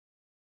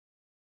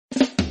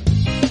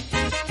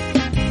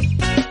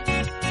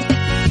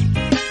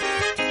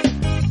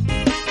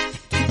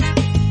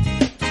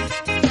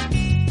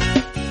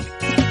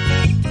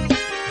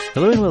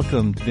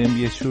welcome to the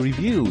MBS Show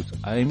Reviews.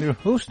 I am your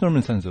host,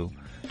 Norman Sanzo.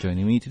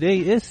 Joining me today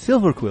is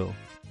Silver-Quill.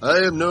 I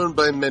am known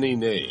by many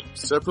names,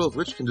 several of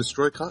which can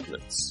destroy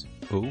continents.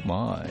 Oh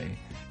my.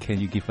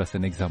 Can you give us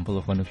an example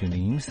of one of your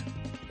names?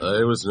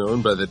 I was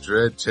known by the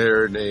dread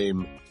terror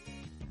name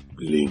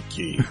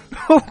Blinky.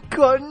 Oh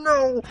god,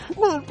 no!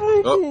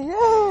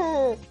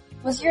 Oh.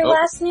 Was your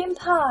last name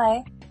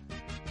Pie?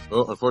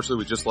 Oh,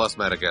 unfortunately we just lost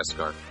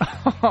Madagascar.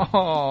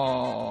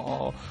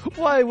 Oh,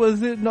 why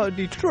was it not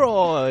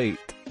Detroit?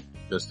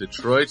 Because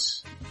Detroit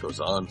goes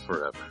on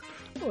forever.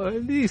 Well,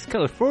 at least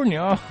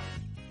California.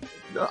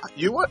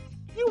 You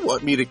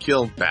want me to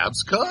kill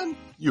BabsCon?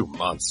 You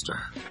monster.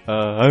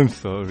 I'm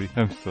sorry.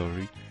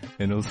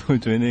 And also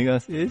joining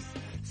us is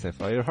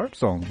Sapphire Heart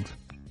Songs.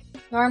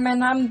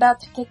 Norman, I'm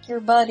about to kick your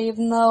butt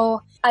even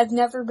though I've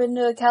never been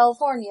to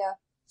California.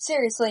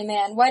 Seriously,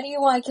 man, why do you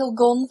want to kill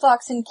Golden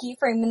Fox and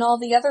Keyframe and all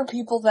the other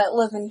people that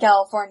live in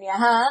California,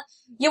 huh?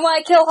 You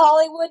want to kill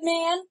Hollywood,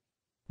 man?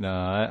 No,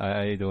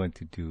 I don't want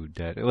to do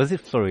that. Was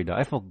it Florida?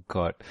 I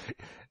forgot.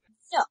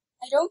 No,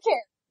 I don't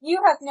care.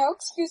 You have no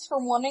excuse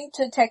for wanting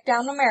to take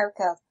down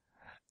America.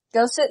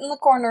 Go sit in the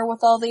corner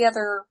with all the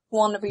other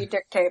wannabe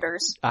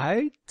dictators.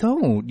 I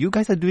don't. You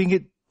guys are doing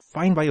it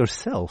fine by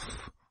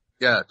yourself.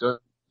 Yeah,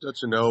 don't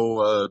you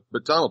know,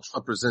 but Donald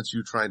Trump presents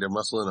you trying to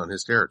muscle in on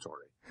his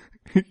territory.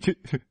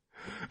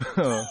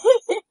 Oh.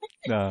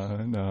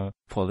 No.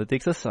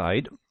 Politics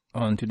aside,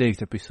 on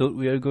today's episode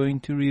we are going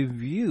to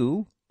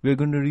review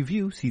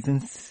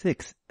season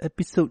 6,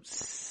 episode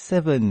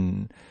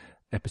 7,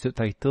 episode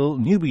title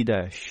Newbie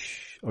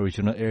Dash.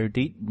 Original air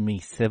date May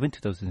 7,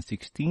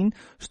 2016.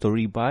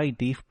 Story by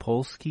Dave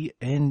Polsky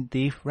and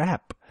Dave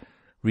Rapp.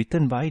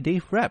 Written by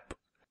Dave Rapp.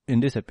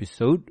 In this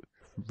episode,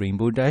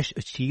 Rainbow Dash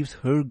achieves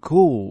her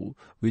goal,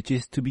 which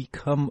is to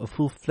become a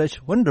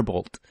full-fledged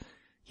Wonderbolt.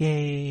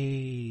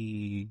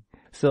 Yay!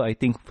 So I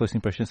think first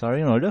impressions are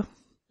in order.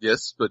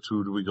 Yes, but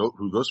who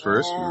goes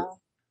first? Yeah.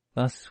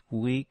 Last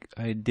week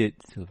I did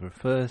Silver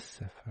first,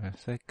 Sapphire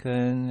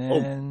second,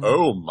 and...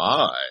 Oh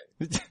my!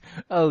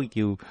 Oh,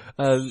 you.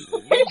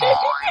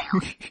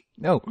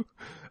 No.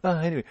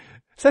 Anyway,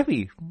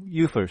 Sappy,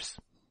 you first.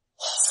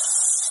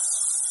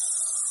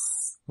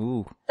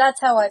 Ooh.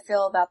 That's how I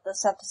feel about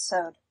this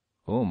episode.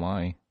 Oh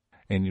my.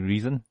 Any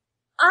reason?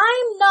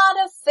 I'm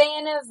not a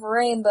fan of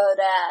Rainbow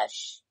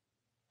Dash.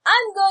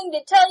 I'm going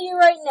to tell you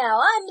right now,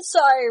 I'm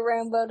sorry,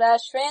 Rainbow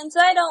Dash fans,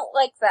 I don't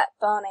like that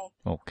pony.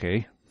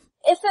 Okay.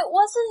 If it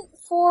wasn't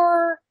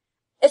for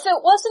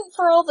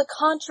all the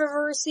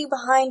controversy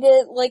behind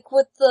it, like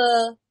with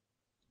the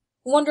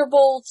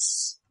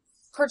Wonderbolt's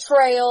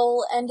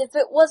portrayal, and if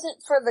it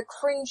wasn't for the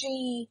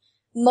cringy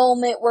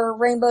moment where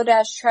Rainbow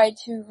Dash tried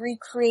to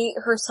recreate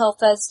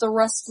herself as the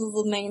rest of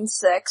the main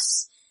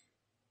six,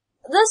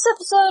 this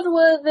episode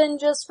would have been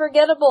just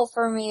forgettable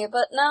for me,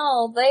 but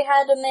no, they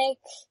had to make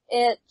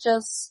it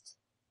just,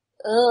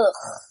 ugh.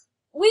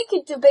 We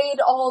could debate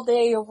all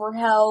day over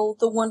how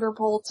the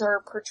Wonderbolts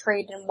are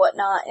portrayed and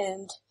whatnot,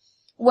 and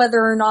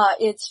whether or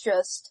not it's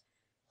just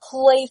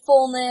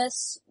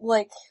playfulness,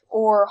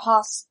 or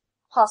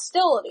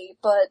hostility,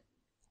 but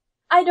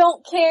I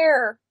don't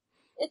care.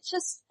 It's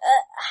just,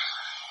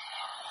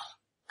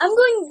 I'm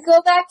going to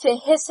go back to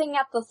hissing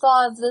at the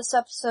thought of this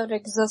episode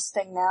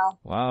existing now.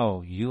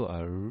 Wow, you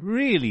are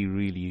really,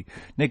 really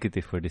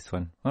negative for this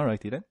one.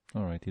 Alrighty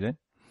then.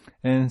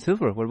 And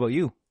Silver, what about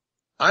you?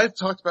 I've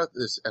talked about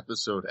this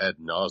episode ad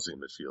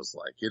nauseum, it feels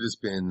like. It has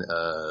been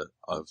a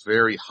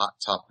very hot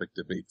topic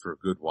debate for a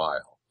good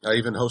while. I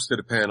even hosted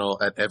a panel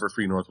at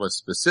Everfree Northwest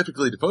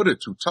specifically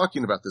devoted to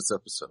talking about this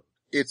episode.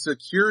 It's a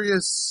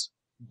curious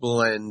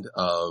blend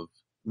of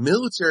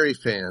military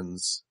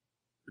fans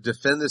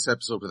defend this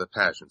episode with a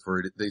passion for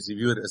it. They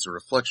view it as a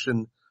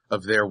reflection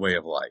of their way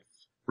of life.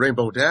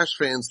 Rainbow Dash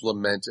fans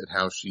lament at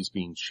how she's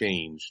being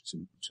changed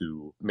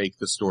to make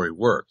the story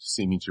work,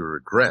 seeming to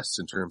regress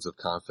in terms of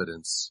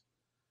confidence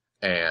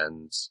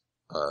and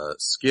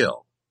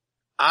skill.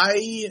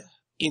 I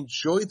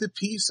enjoy the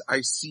piece.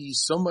 I see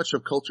so much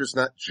of cultures,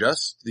 not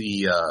just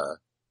the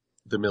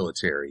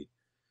military,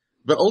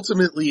 but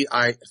ultimately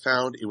I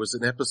found it was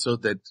an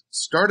episode that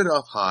started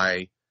off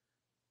high,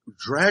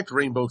 dragged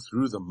Rainbow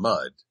through the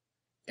mud,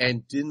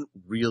 and didn't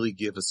really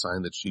give a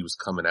sign that she was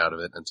coming out of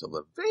it until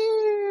the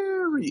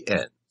very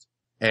end.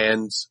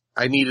 And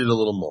I needed a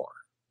little more,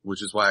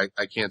 which is why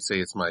I can't say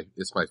it's my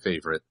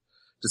favorite,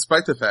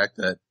 despite the fact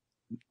that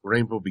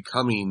Rainbow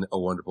becoming a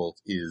Wonderbolt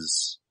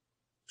is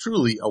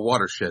truly a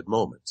watershed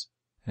moment.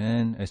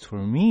 And as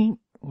for me,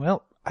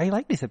 well, I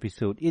like this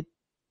episode.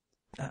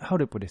 How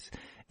do I put this?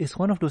 It's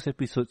one of those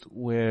episodes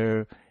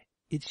where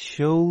it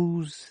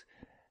shows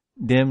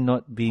them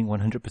not being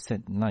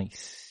 100%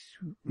 nice.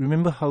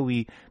 Remember how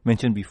we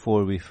mentioned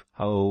before with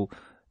how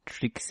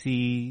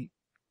Trixie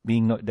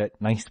being not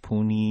that nice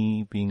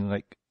pony, being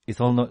like,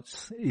 it's all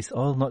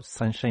not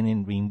sunshine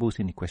and rainbows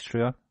in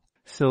Equestria.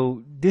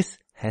 So this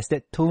has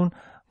that tone,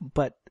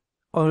 but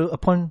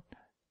upon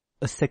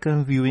a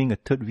second viewing, a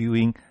third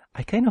viewing,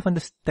 I kind of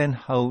understand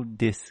how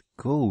this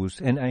goes,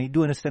 and I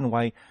do understand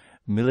why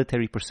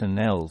military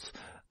personnel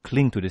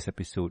cling to this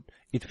episode.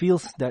 It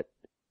feels that,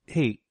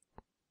 hey,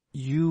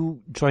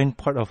 you join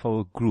part of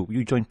our group,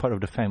 you join part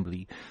of the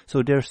family.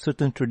 So there are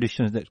certain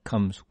traditions that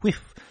comes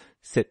with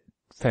said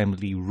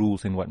family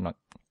rules and whatnot.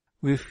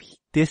 With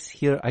this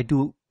here, I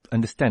do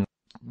understand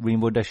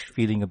Rainbow Dash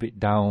feeling a bit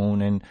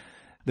down, and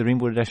the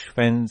Rainbow Dash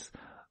fans,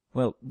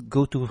 well,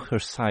 go to her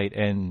side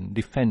and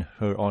defend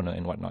her honor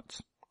and whatnot.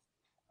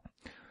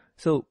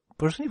 So,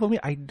 personally for me,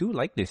 I do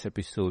like this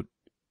episode.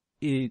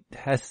 It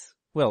has,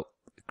 well,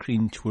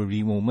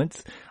 cringe-worthy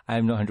moments.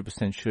 I'm not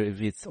 100% sure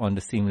if it's on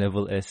the same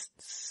level as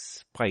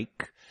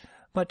Spike,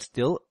 but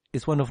still,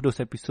 it's one of those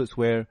episodes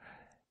where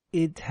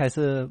it has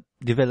a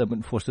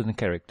development for certain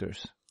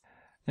characters.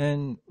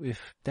 And with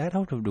that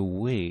out of the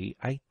way,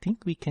 I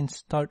think we can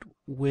start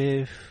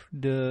with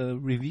the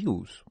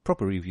reviews,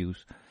 proper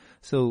reviews.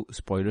 So,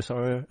 spoilers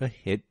are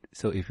ahead,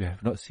 so if you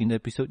have not seen the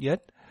episode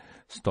yet,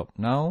 stop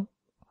now,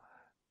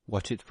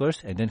 watch it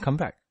first, and then come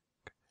back.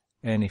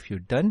 And if you're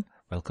done,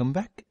 welcome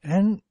back,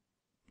 and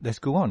let's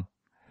go on.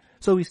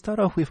 So we start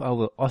off with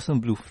our awesome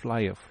blue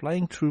flyer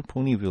flying through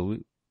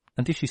Ponyville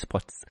until she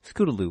spots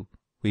Scootaloo,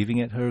 waving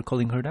at her,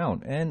 calling her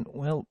down. And,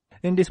 well,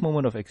 in this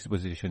moment of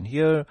exposition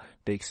here,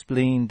 they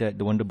explain that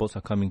the Wonderbolts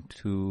are coming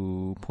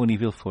to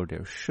Ponyville for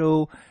their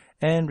show,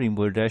 and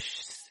Rainbow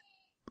Dash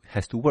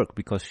has to work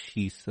because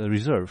she's a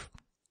reserve.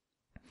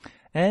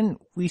 And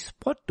we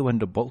spot the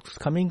Wonderbolts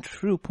coming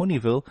through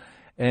Ponyville,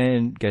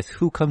 and guess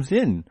who comes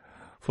in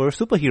for a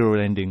superhero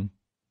landing?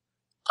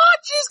 Oh,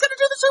 she's gonna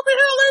do the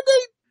superhero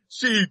landing!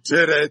 She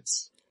did it!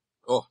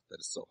 Oh,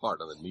 that is so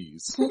hard on the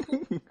knees.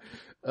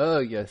 Oh,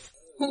 yes.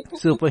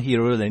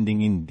 Superhero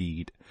landing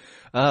indeed.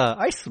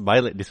 I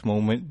smile at this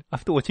moment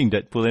after watching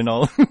Deadpool and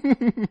all.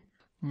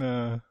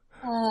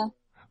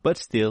 But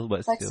still.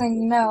 Next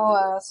thing you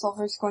know,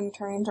 Silver's going to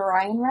turn into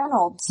Ryan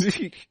Reynolds.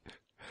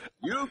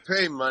 You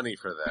pay money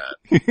for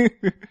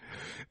that.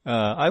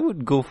 I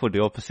would go for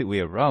the opposite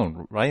way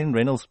around. Ryan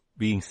Reynolds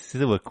being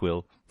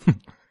Silver-Quill.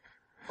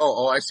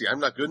 Oh, I see. I'm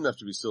not good enough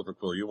to be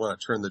Silver-Quill. You want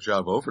to turn the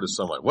job over to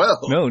someone. Well.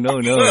 No.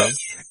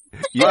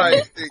 Yeah. All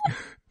right.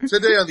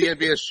 Today on the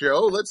MBS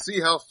show, let's see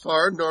how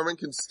far Norman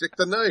can stick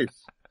the knife.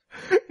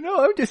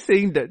 No, I'm just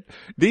saying that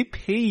they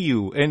pay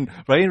you, and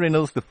Ryan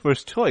Reynolds the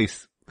first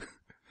choice.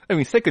 I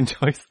mean, second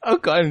choice. Oh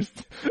God,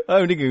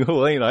 I'm thinking,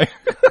 who ain't I?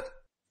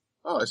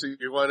 Oh, I see.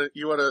 You want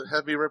to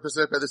have me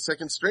represented by the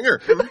second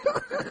stringer.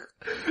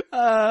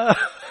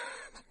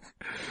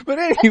 But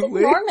I think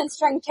anyway. Norman's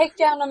trying to take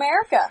down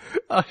America.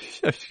 Oh,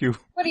 shush you.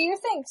 What do you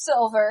think,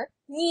 Silver?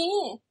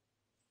 Yeah.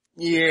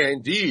 Yeah,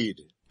 indeed.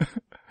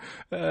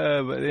 But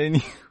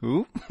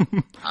anywho.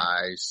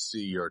 I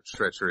see your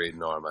treachery,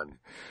 Norman.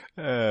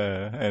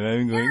 And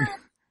I'm going.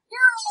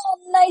 You're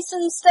all nice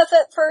and stuff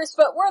at first,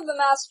 but we're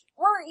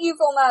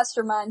evil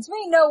masterminds.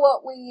 We know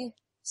what we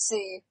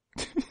see.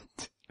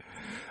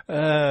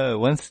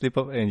 One slip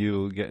up and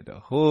you get the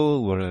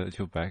whole world at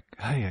your back.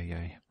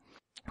 Ay.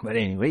 But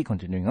anyway,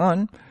 continuing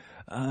on,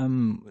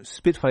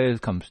 Spitfire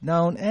comes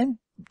down and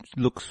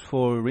looks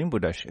for Rainbow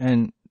Dash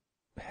and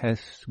has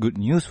good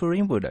news for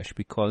Rainbow Dash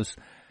because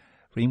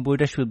Rainbow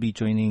Dash will be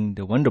joining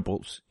the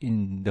Wonderbolts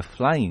in the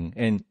flying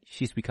and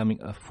she's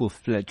becoming a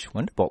full-fledged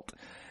Wonderbolt.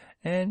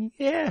 And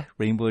yeah,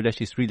 Rainbow Dash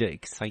is really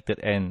excited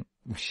and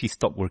she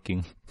stopped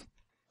working.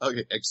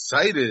 Okay,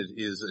 excited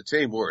is a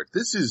tame word.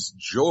 This is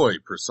joy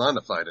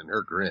personified in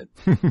her grin.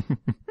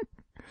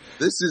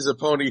 This is a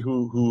pony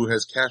who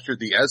has captured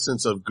the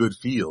essence of good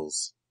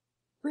feels.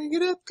 Bring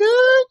it up,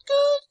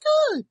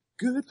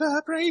 good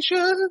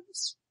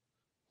vibrations.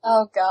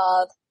 Oh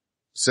God.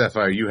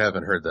 Sapphire, you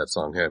haven't heard that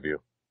song, have you?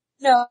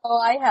 No,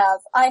 I have.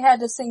 I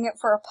had to sing it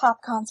for a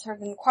pop concert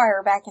in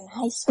choir back in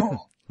high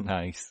school.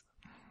 Nice.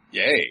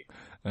 Yay.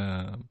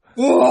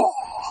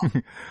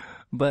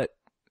 But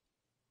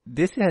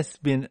this has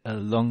been a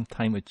long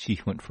time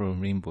achievement for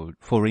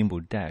Rainbow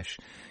Dash.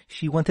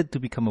 She wanted to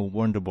become a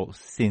Wonderbolt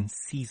since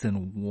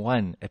season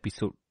 1,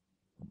 episode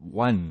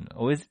 1.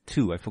 Or is it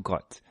 2? I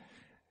forgot.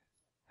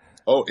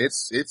 Oh,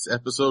 it's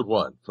episode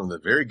 1 from the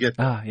very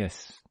get-go. Ah,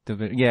 yes.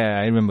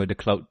 I remember the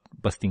cloud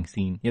busting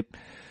scene. Yep.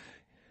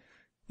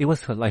 It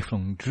was her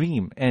lifelong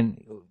dream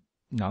and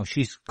now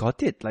she's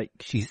got it. Like,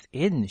 she's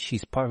in.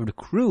 She's part of the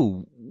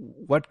crew.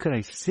 What could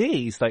I say?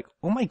 It's like,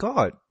 oh my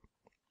God.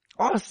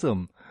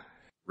 Awesome.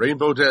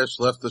 Rainbow Dash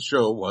left the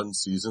show 1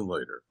 season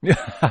later.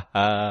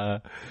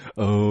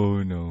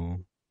 Oh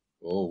no.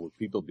 Oh, would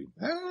people be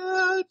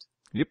mad?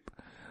 Yep.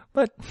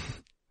 But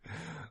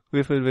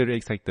with a very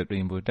excited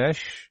Rainbow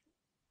Dash,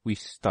 we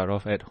start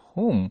off at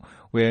home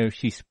where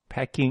she's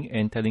packing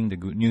and telling the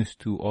good news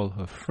to all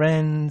her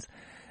friends.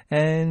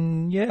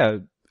 And yeah,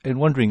 and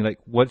wondering like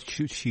what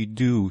should she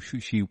do?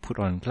 Should she put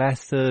on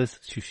glasses?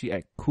 Should she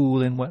act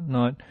cool and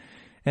whatnot?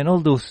 And all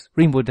those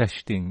Rainbow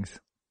Dash things.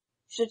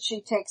 Should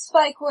she take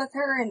Spike with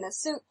her in a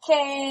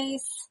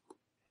suitcase?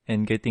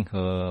 And getting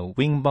her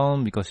wing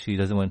balm because she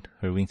doesn't want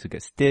her wings to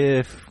get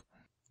stiff.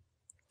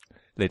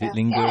 Let it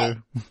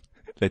linger.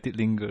 Let it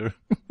linger.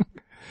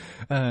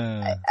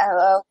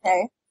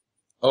 Okay.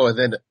 Oh,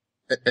 and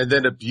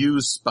then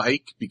abuse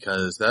Spike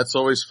because that's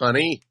always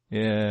funny.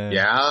 Yeah.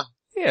 Yeah.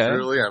 Yeah.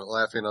 Truly, I'm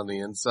laughing on the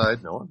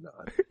inside. No, I'm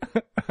not.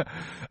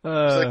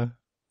 uh,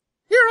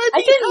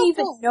 I didn't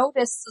even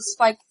notice the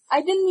spike.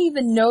 I didn't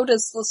even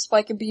notice the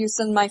spike abuse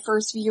in my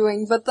first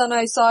viewing, but then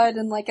I saw it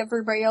in like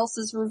everybody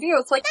else's review.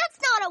 It's like, that's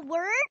not a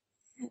word.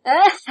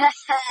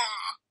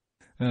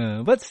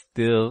 but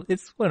still,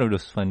 it's one of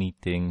those funny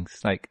things,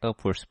 like, oh,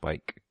 poor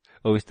Spike.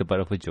 Always the butt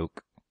of a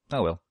joke.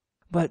 Oh well.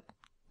 But,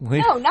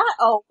 wait. No, not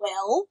oh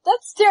well.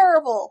 That's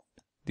terrible.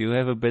 Do you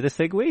have a better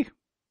segue?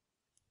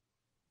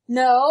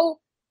 No.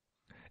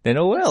 Then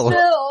oh well.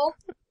 Still.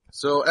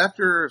 So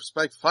after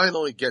Spike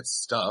finally gets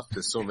stuffed,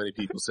 as so many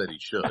people said he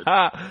should.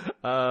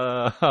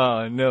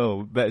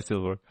 No, bad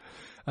Silver.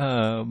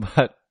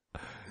 But.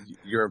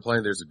 You're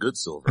implying there's a good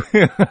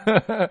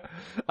Silver.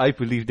 I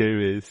believe there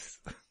is.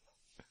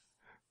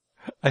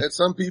 And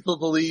some people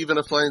believe in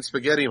a flying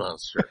spaghetti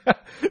monster.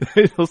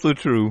 It's also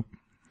true.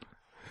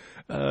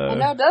 I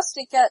know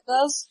Dusty Cat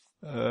does.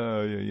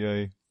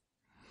 Yeah.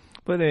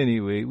 But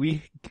anyway,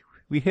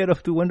 we head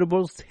off to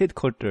Wonderbolt's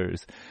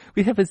headquarters.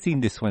 We haven't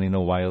seen this one in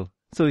a while,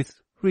 so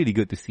it's really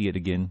good to see it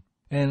again.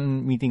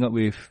 And meeting up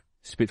with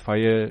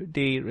Spitfire,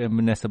 they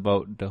reminisce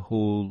about the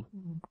whole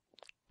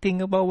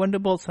thing about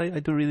Wonderbolts.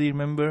 I don't really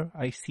remember.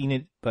 I've seen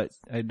it, but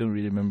I don't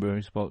really remember.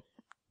 It's about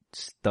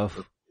stuff.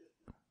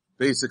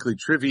 Basically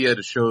trivia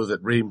to show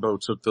that Rainbow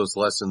took those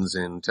lessons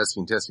in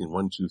testing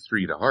 1, 2,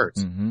 3 to heart.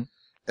 Mm-hmm.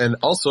 And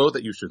also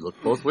that you should look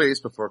both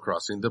ways before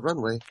crossing the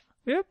runway.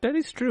 Yeah, that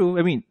is true.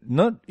 I mean,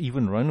 not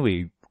even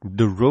runway,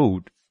 the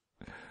road.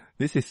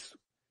 This is...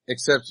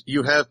 Except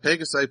you have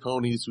Pegasi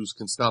ponies who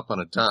can stop on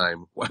a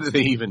dime. Why do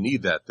they even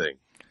need that thing?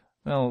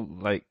 Well,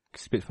 like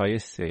Spitfire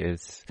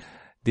says,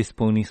 these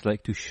ponies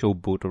like to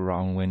showboat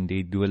around when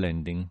they do a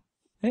landing.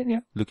 And yeah,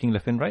 looking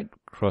left and right,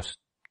 cross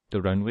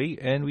the runway,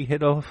 and we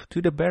head off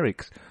to the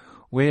barracks,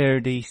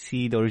 where they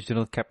see the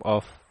original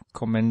Cap-Off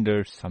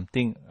Commander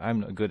something.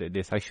 I'm not good at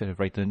this. I should have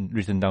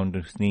written down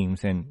those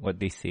names and what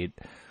they said.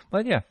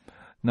 But yeah,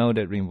 now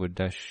that Rainbow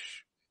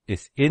Dash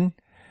is in,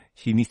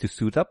 she needs to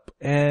suit up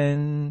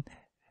and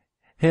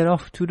head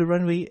off to the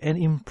runway and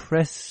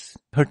impress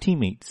her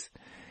teammates.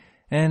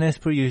 And as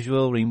per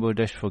usual, Rainbow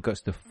Dash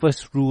forgets the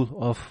first rule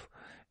of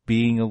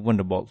being a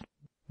Wonderbolt.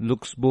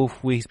 Looks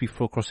both ways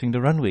before crossing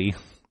the runway.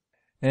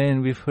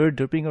 And with her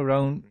derping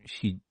around,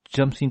 she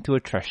jumps into a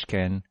trash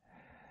can.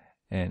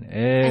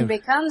 And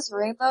becomes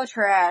Rainbow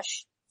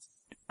Trash.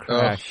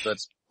 Crash. Oh,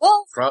 that's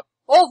Well,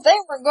 if they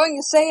were going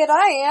to say it,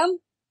 I am.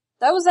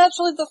 That was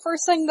actually the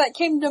first thing that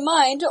came to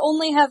mind.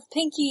 Only have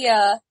Pinky,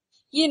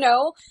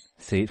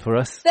 say it for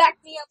us. back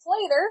me up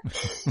later.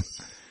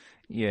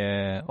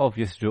 Yeah,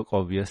 obvious joke,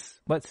 obvious.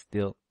 But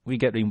still, we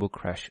get Rainbow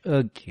Crash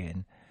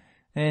again.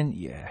 And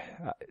yeah,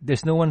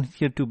 there's no one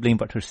here to blame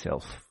but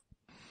herself.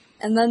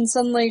 And then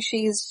suddenly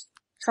she's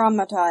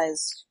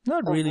traumatized.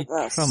 Not really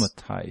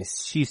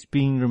traumatized. She's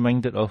being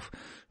reminded of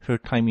her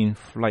time in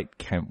flight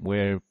camp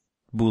where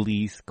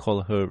bullies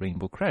call her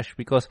Rainbow Crash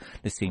because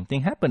the same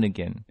thing happened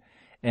again.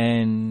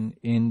 And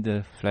in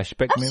the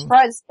flashback... I'm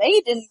surprised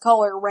they didn't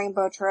call her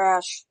Rainbow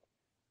Trash.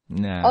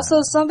 Nah.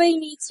 Also, somebody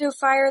needs to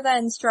fire that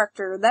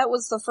instructor. That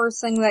was the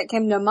first thing that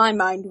came to my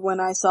mind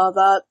when I saw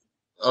that.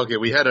 Okay,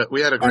 we had a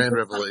grand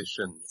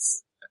revelation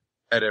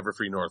at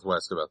Everfree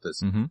Northwest about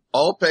this. Mm-hmm.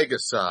 All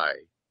Pegasi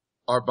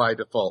are by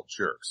default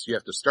jerks. You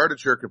have to start a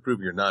jerk and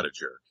prove you're not a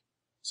jerk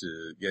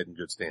to get in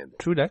good standing.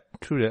 True that.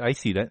 I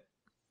see that.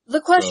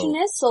 The question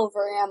is,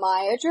 Silver, am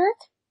I a jerk?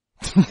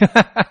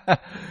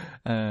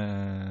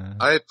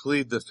 I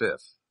plead the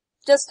fifth.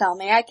 Just tell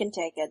me, I can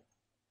take it.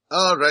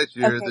 All right,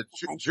 you're Okay, the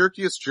fine.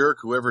 jerkiest jerk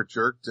who ever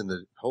jerked in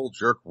the whole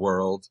jerk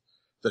world.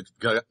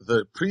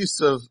 The priests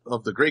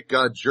of the great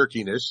god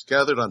Jerkiness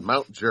gathered on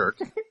Mount Jerk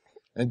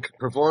and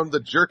performed the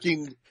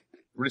jerking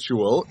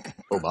ritual.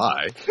 Oh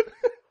my.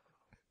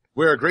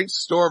 Where a great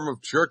storm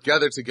of jerk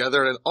gathered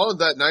together, and on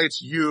that night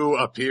you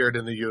appeared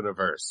in the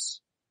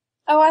universe.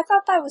 Oh, I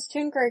thought that was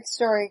Toon Craig's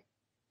story.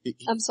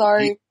 I'm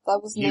sorry, that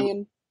was he-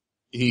 mean.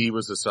 He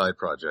was a side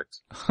project.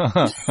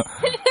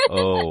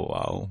 Oh,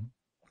 wow.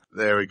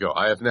 There we go.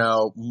 I have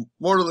now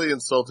mortally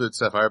insulted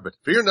Sapphire, but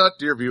fear not,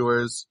 dear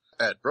viewers.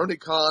 At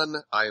BronyCon,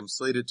 I am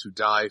slated to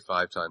die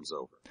 5 times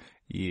over.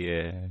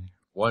 Yeah.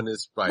 One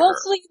is by her.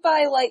 Mostly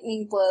by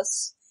Lightning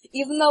Bliss.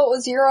 Even though it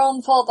was your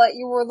own fault that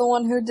you were the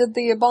one who did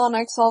the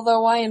Ebonics,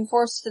 although I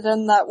enforced it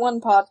in that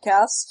one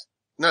podcast.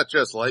 Not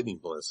just Lightning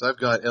Bliss. I've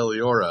got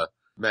Eliora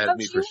mad at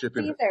me for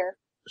shipping her. There.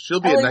 She'll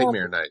be at Eliora-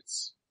 Nightmare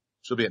Nights.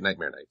 She'll be at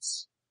Nightmare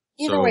Nights.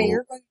 Either So, way,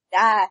 you're going to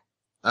die.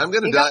 I'm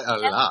gonna die a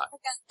lot. You're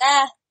gonna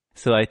die.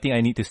 So I think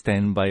I need to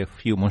stand by a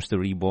few Monster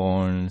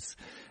Reborns,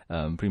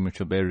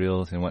 premature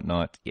burials and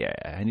whatnot. Yeah,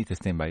 I need to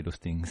stand by those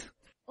things.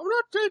 I'm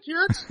not dead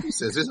yet. He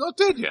says he's not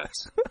dead yet.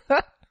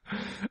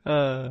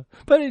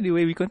 But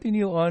anyway, we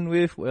continue on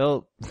with,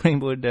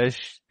 Rainbow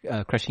Dash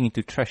crashing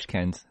into trash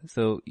cans.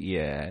 So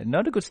yeah,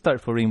 not a good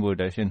start for Rainbow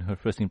Dash in her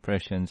first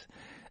impressions.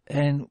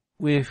 And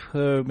with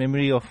her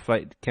memory of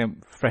flight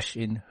camp fresh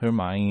in her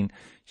mind,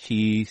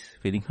 she's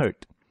feeling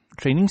hurt.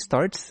 Training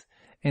starts,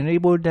 and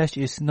Rainbow Dash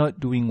is not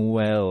doing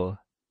well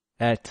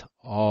at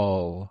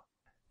all.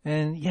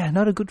 And yeah,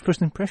 not a good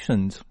first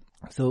impressions.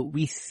 So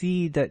we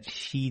see that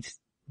she's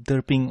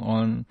derping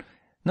on,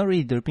 not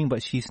really derping,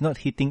 but she's not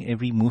hitting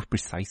every move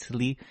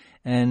precisely.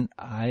 And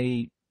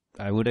I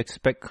would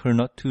expect her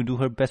not to do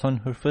her best on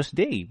her first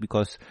day,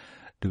 because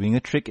doing a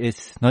trick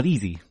is not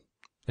easy,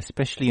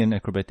 especially an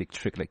acrobatic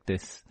trick like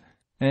this.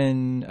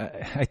 And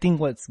I think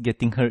what's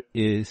getting her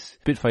is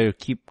Spitfire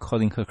keep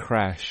calling her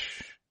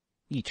Crash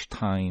each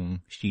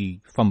time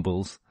she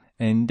fumbles,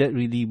 and that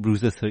really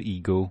bruises her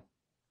ego.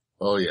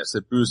 Oh yes,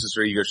 it bruises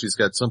her ego. She's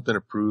got something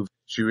to prove.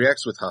 She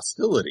reacts with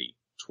hostility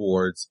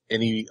towards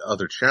any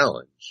other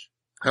challenge.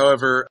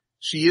 However,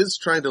 she is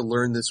trying to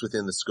learn this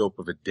within the scope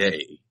of a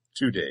day,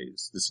 2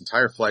 days, this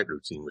entire flight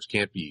routine, which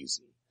can't be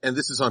easy. And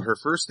this is on her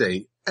first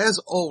day. As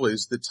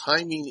always, the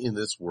timing in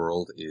this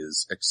world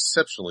is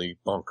exceptionally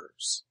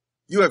bonkers.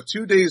 You have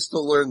 2 days to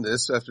learn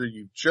this after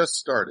you've just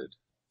started.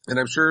 And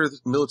I'm sure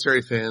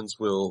military fans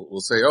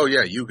will say, oh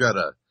yeah, you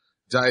gotta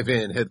dive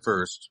in head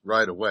first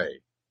right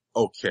away.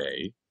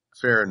 Okay,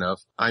 fair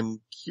enough.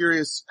 I'm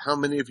curious how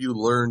many of you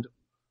learned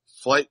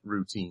flight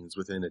routines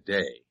within a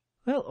day?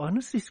 Well,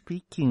 honestly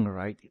speaking,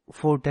 right,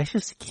 for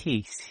Dash's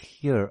case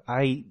here,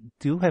 I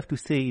do have to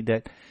say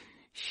that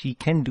she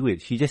can do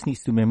it. She just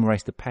needs to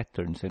memorize the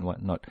patterns and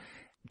whatnot.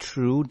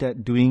 True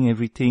that doing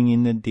everything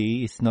in a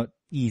day is not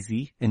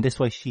easy, and that's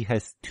why she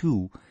has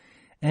 2.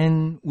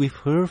 And with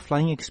her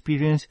flying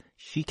experience,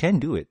 she can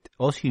do it.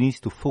 All she needs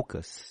to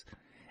focus.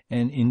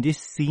 And in this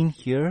scene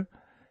here,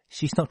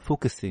 she's not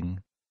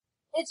focusing.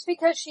 It's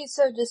because she's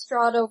so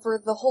distraught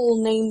over the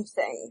whole name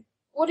thing.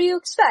 What do you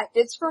expect?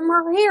 It's from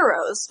her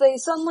heroes. They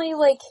suddenly,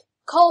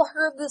 call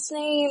her this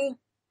name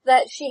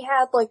that she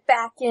had,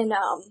 back in,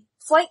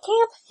 flight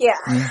camp? Yeah.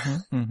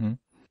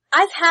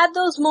 I've had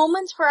those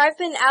moments where I've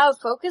been out of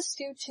focus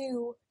due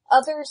to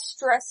other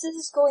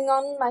stresses going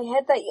on in my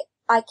head that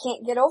I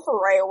can't get over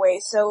right away,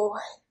 so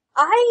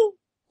I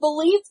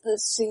believe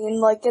this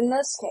scene, in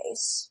this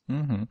case.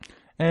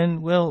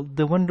 And, well,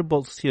 the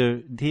Wonderbolts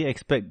here, they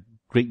expect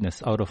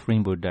greatness out of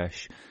Rainbow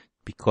Dash,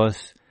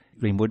 because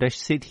Rainbow Dash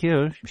said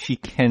here she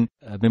can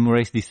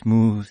memorize these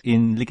moves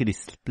in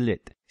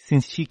lickety-split.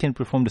 Since she can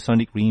perform the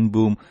Sonic Rain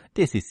Boom,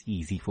 this is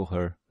easy for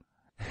her.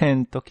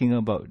 And talking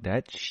about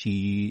that,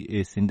 she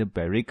is in the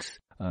barracks,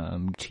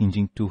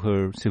 changing to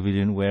her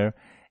civilian wear,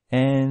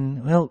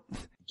 and, well...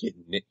 Get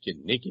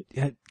naked.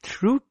 Yeah,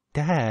 true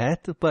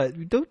that, but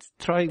we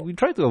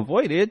try to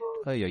avoid it.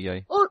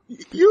 Ay. Oh,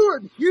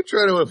 you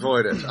try to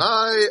avoid it.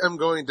 I am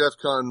going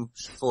DEFCON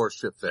 4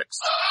 ship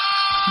fixed.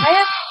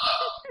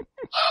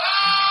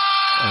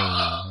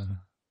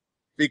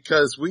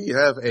 Because we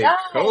have a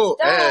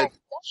co-ed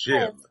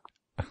gym.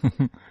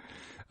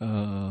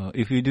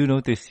 If you do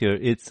notice here,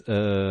 it's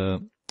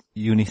a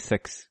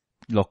unisex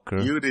locker.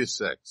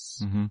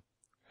 Unisex.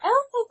 I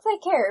don't think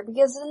they care,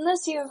 because in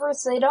this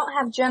universe they don't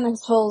have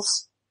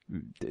genitals.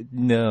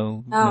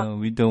 No,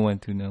 we don't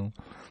want to know.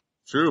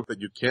 True, but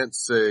you can't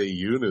say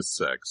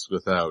unisex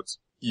without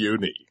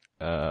uni.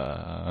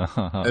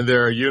 And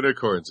there are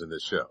unicorns in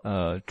this show.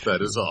 True,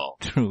 that is all.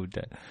 True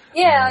that.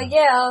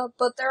 Yeah,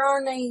 but there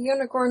aren't any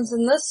unicorns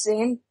in this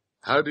scene.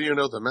 How do you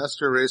know the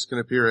master race can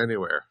appear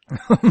anywhere?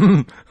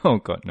 Oh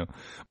god, no.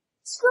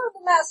 Screw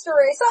the master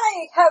race,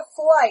 I have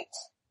flight.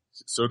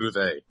 So do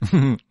they.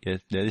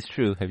 Yes, that is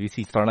true. Have you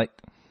seen Starlight?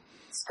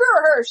 Screw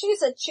her,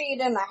 she's a cheat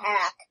and a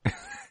hack.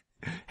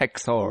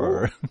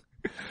 Hexor.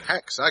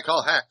 Hacks, I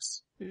call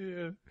hacks.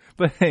 Yeah.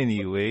 But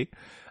anyway,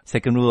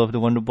 second rule of the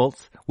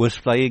Wonderbolts, worst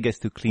flyer gets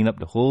to clean up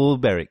the whole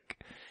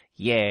barrack.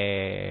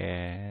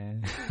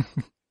 Yeah.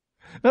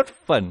 Not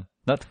fun.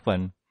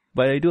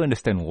 But I do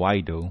understand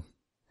why though.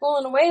 Well,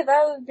 in a way,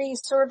 that would be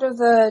sort of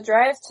a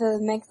drive to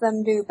make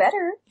them do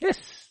better. Yes,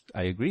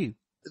 I agree.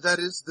 That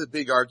is the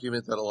big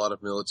argument that a lot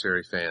of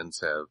military fans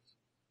have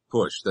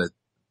pushed, that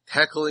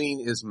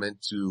heckling is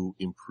meant to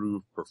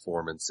improve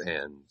performance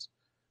and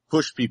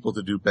push people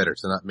to do better,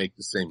 to not make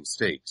the same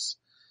mistakes.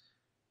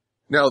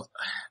 Now,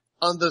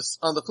 on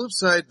the flip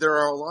side, there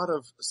are a lot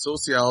of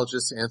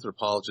sociologists,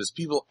 anthropologists,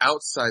 people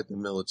outside the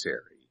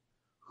military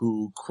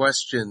who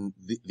question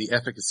the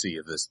efficacy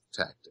of this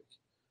tactic.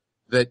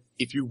 That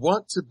if you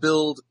want to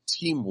build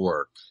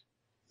teamwork,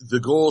 the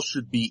goal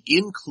should be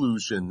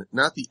inclusion,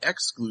 not the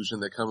exclusion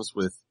that comes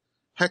with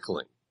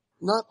heckling.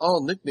 Not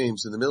all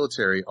nicknames in the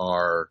military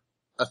are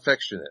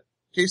affectionate.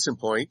 Case in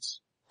point.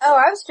 Oh,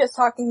 I was just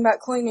talking about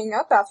cleaning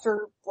up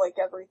after,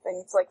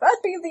 everything. It's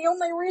that'd be the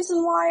only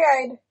reason why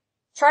I'd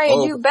try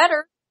and do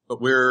better.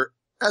 But we're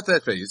at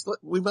that phase.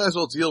 We might as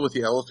well deal with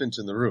the elephant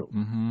in the room.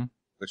 Mm-hmm.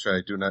 Which I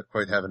do not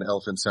quite have an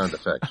elephant sound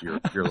effect.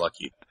 You're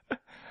lucky.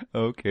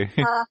 Okay.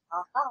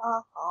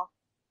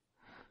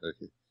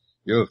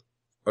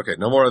 Okay,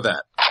 no more of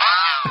that.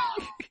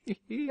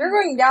 You're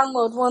going to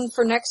download one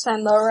for next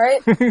time though,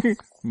 right?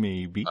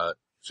 Maybe.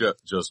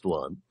 Just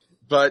one.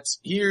 But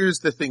here's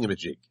the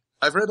thingamajig.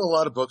 I've read a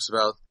lot of books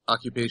about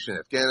Occupation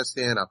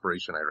Afghanistan,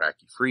 Operation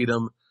Iraqi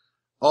Freedom,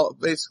 all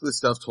basically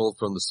stuff told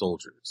from the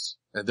soldiers.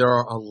 And there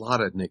are a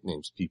lot of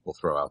nicknames people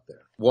throw out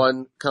there.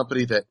 One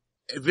company that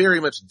very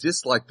much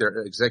disliked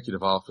their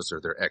executive officer,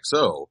 their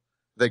XO,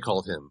 they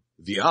called him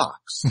the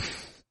Ox,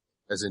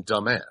 as in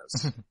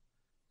dumbass.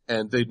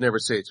 And they'd never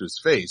say it to his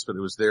face, but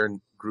it was their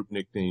group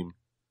nickname,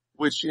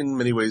 which in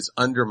many ways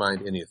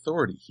undermined any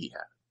authority he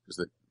had,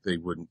 because they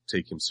wouldn't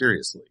take him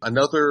seriously.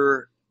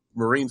 Another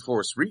Marine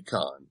Force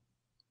recon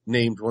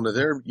named one of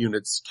their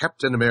units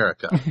Captain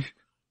America,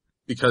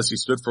 because he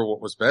stood for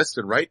what was best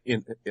and right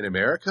in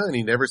America,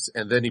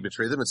 and then he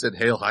betrayed them and said,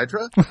 "Hail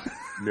Hydra?"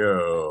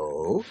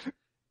 No.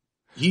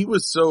 He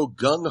was so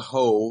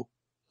gung-ho,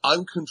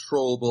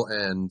 uncontrollable,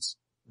 and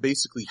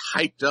basically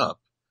hyped up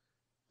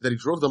that he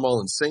drove them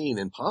all insane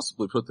and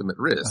possibly put them at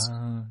risk.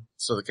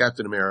 So the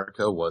Captain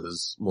America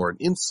was more an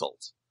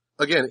insult.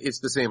 Again, it's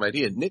the same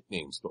idea,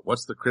 nicknames, but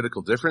what's the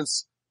critical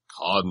difference?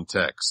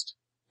 Context.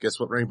 Guess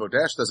what Rainbow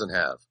Dash doesn't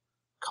have?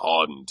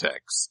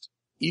 Context.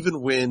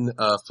 Even when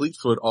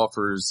Fleetfoot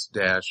offers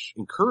Dash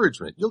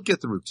encouragement, you'll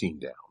get the routine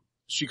down.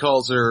 She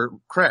calls her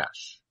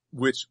Crash,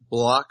 which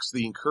blocks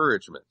the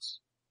encouragement.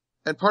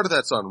 And part of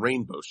that's on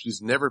Rainbow.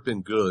 She's never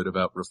been good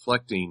about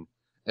reflecting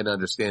and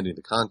understanding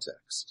the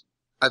context.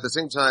 At the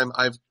same time,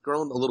 I've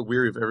grown a little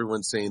weary of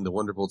everyone saying the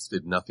Wonderbolts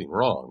did nothing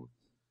wrong.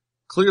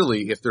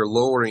 Clearly, if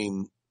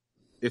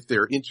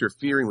they're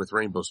interfering with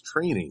Rainbow's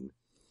training,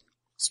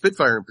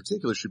 Spitfire in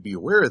particular should be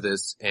aware of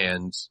this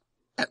and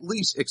at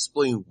least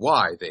explain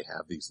why they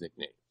have these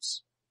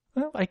nicknames.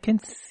 Well, I can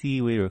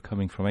see where you're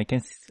coming from.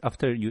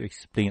 After you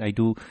explain, I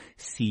do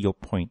see your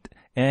point.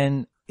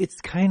 And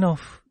it's kind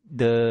of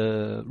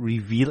the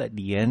reveal at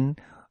the end.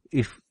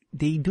 If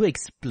they do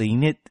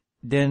explain it,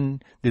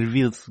 then the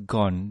reveal's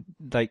gone.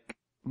 Like,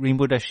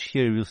 Rainbow Dash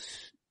here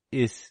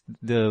is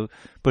the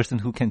person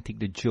who can take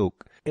the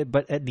joke.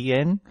 But at the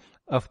end,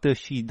 after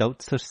she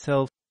doubts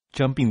herself,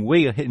 jumping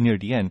way ahead near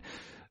the end,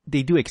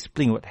 they do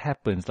explain what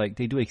happens. Like,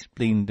 they do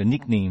explain the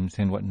nicknames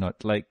and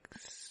whatnot. Like,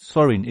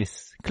 Sorin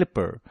is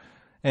Clipper.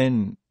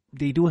 And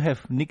they do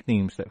have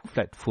nicknames like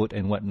Flatfoot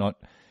and whatnot.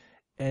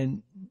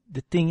 And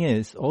the thing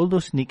is, all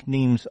those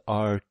nicknames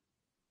are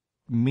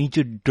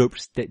major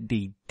derps that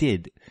they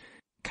did.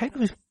 Kind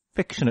of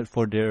affectionate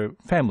for their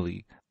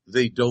family.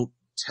 They don't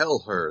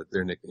tell her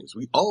their nicknames.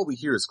 All we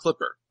hear is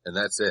Clipper, and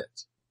that's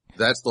it.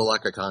 That's the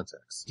lack of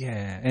context.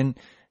 Yeah, and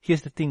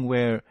here's the thing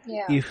where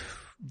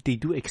if they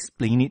do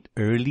explain it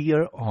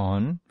earlier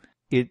on,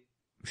 it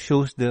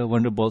shows the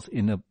Wonderbolts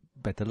in a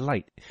better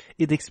light.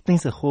 It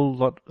explains a whole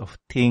lot of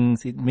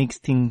things. It makes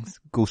things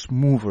go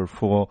smoother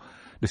for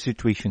the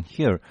situation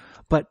here.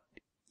 But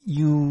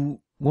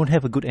you won't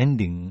have a good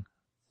ending.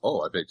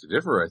 Oh, I beg to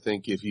differ. I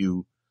think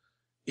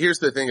here's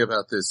the thing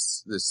about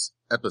this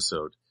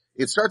episode.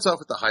 It starts off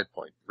with the high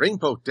point.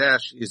 Rainbow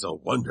Dash is a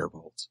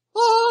Wonderbolt.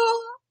 Ah!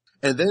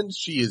 And then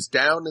she is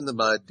down in the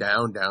mud,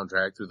 down,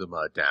 dragged through the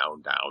mud,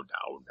 down.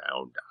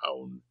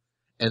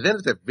 And then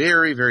at the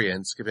very, very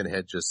end, skipping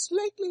ahead just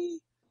slightly,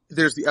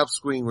 there's the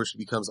upswing where she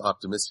becomes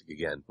optimistic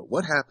again. But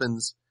what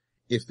happens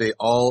if they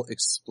all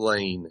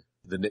explain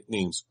the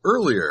nicknames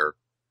earlier?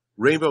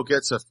 Rainbow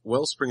gets a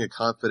wellspring of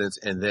confidence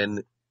and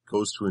then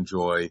goes to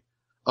enjoy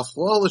a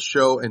flawless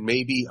show and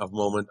maybe a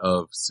moment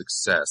of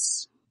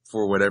success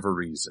for whatever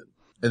reason.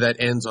 And that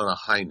ends on a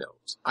high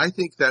note. I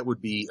think that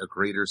would be a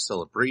greater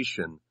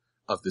celebration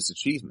of this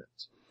achievement.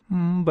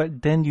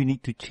 But then you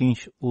need to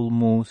change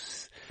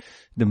almost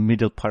the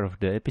middle part of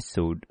the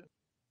episode.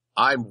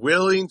 I'm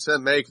willing to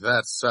make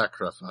that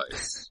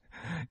sacrifice.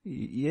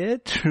 Yeah,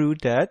 true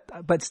that.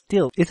 But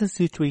still, it's a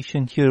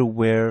situation here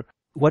where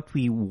what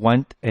we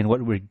want and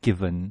what we're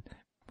given.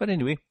 But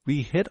anyway,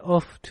 we head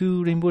off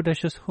to Rainbow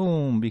Dash's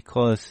home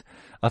because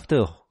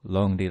after a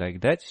long day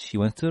like that, she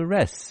wants to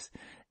rest.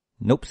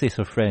 Nope, says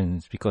her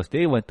friends, because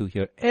they want to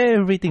hear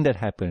everything that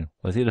happened.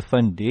 Was it a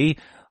fun day?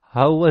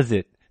 How was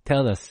it?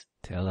 Tell us.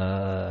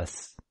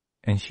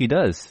 And she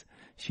does.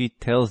 She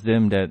tells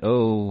them that,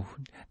 oh,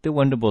 the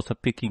Wonderbolts are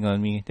picking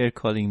on me. They're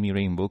calling me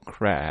Rainbow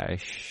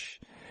Crash.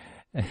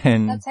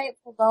 And that's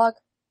hateful, dog.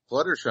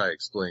 Fluttershy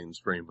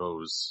explains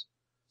Rainbow's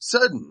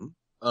sudden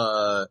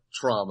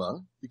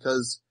trauma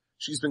because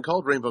she's been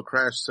called Rainbow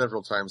Crash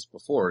several times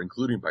before,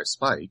 including by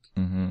Spike,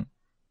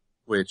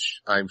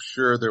 which I'm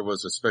sure there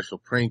was a special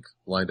prank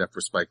lined up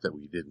for Spike that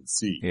we didn't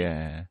see.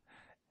 Yeah.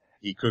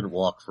 He couldn't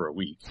walk for a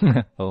week.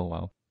 Oh,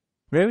 wow.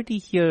 Rarity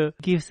here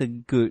gives a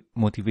good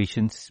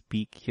motivation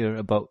speak here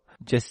about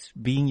just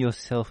being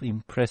yourself,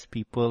 impress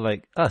people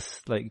like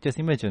us. Like, just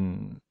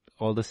imagine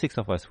all the 6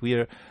 of us.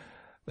 We're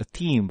a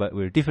team, but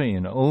we're different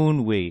in our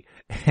own way.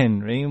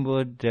 And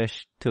Rainbow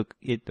Dash took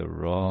it the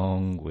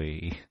wrong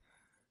way.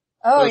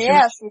 Oh,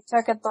 well, she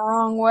took it the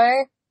wrong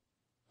way.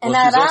 And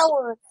at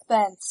our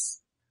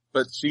expense.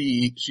 But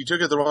she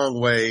took it the wrong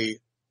way,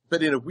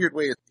 but in a weird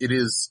way, it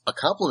is a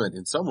compliment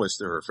in some ways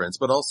to her friends,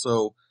 but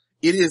also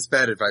it is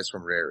bad advice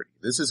from Rarity.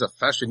 This is a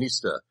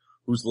fashionista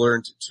who's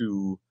learned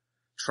to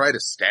try to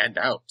stand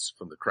out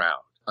from the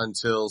crowd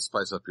until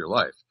spice up your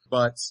life.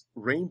 But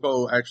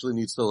Rainbow actually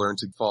needs to learn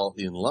to fall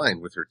in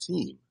line with her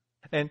team.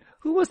 And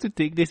who wants to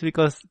take this?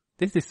 Because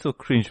this is so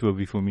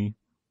cringeworthy for me.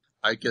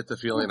 I get the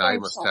feeling I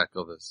must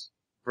tackle this.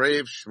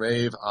 Brave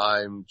Schmave,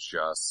 I'm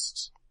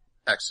just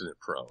accident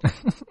prone.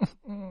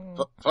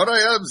 For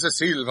I am the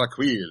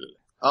Silver-Quill.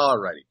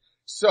 Alrighty.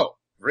 So,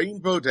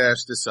 Rainbow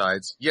Dash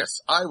decides,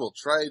 yes, I will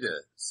try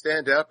to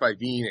stand out by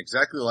being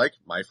exactly like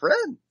my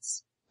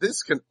friends.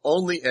 This can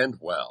only end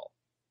well.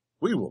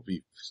 We will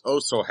be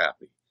so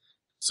happy.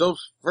 So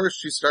first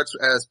she starts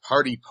as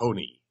Party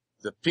Pony,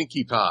 the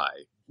Pinkie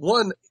Pie.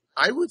 One,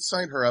 I would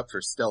sign her up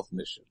for stealth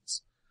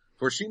missions,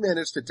 for she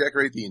managed to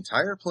decorate the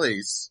entire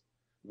place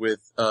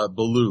with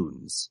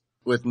balloons,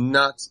 with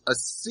not a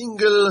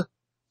single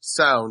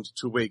sound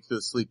to wake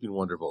the sleeping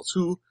Wonderbolts,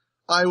 who,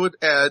 I would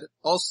add,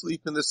 all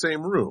sleep in the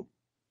same room.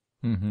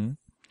 Mm-hmm.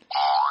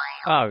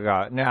 Oh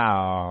God,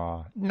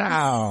 no.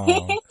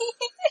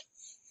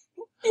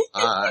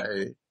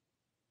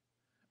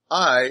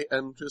 I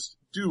am just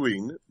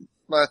doing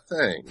my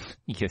thing.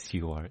 Yes,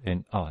 you are.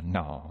 And oh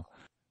no.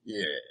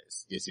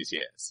 Yes.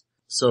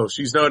 So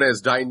she's known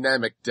as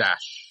Dynamic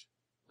Dash,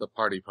 the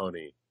Party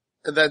Pony.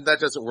 And then that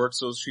doesn't work,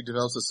 so she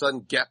develops a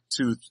sudden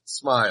gap-toothed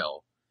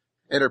smile.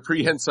 And her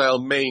prehensile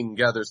mane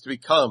gathers to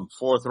become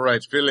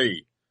Forthright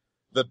Philly,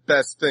 the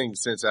best thing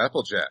since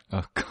Applejack.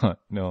 Oh God,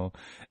 no.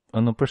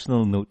 On a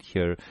personal note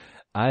here,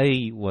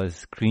 I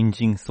was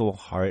cringing so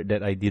hard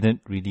that I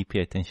didn't really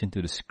pay attention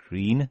to the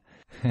screen.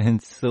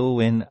 And so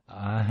when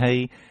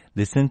I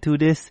listened to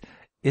this,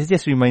 it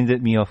just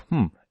reminded me of,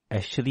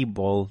 Ashley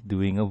Ball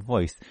doing a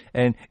voice.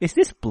 And is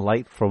this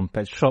Blight from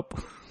Pet Shop?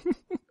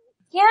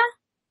 Yeah.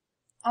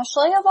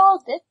 Ashley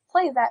Ball did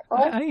play that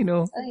role. I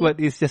know,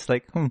 but it's just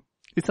like,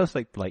 it sounds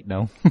like Blight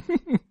now.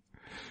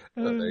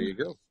 Well, there you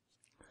go.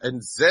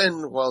 And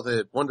then, while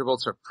the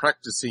Wonderbolts are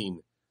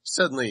practicing,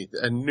 suddenly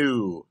a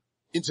new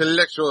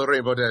intellectual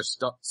Rainbow Dash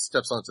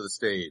steps onto the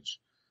stage.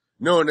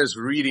 Known as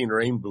Reading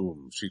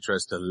Rainboom, she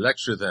tries to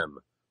lecture them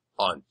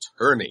on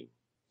turning.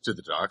 To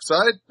the dark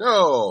side?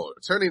 No,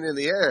 turning in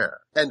the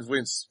air. And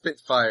when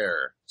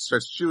Spitfire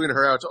starts chewing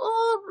her out,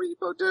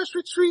 Rainbow Dash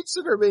retreats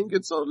and her mane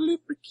gets all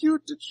lippy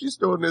cute and she's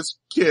known as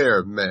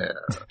Care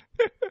Mare.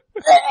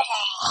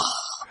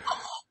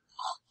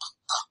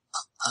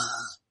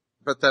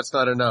 But that's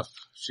not enough.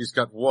 She's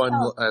got one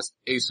last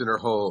ace in her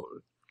hole.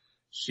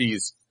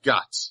 She's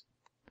got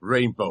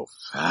Rainbow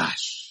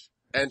Flash.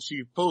 And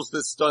she pulls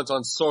this stunt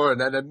on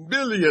Soren and a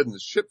million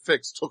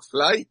shipfix took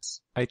flight.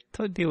 I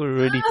thought they were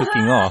already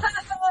taking off.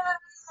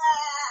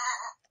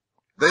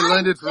 They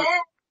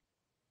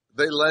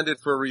landed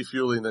for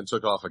refueling, then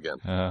took off again.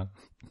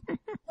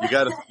 You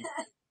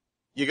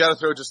gotta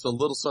throw just a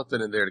little something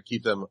in there to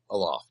keep them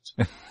aloft.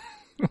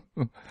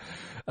 Well.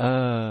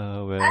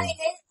 I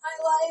hate my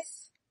life.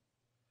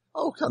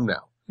 Oh, come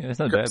now. Yeah, it's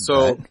not that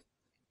bad.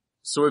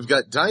 So we've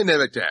got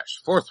Dynamic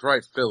Dash,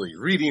 Forthright Philly,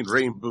 Reading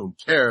Rainboom,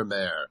 Care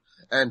Mare,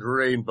 and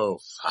Rainbow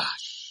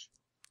Flash.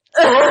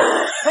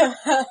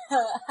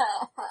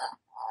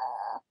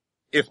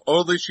 If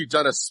only she'd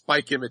done a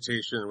Spike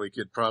imitation, we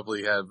could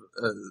probably have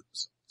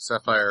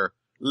Sapphire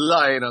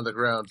lying on the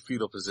ground,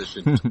 fetal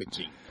position,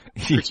 twitching.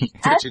 Actually,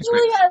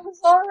 I was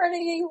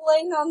already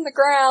laying on the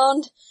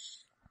ground,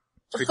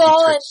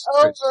 falling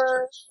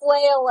over,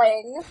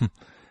 flailing.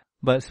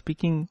 But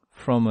speaking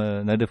from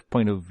another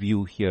point of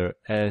view here,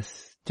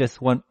 as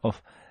just one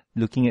of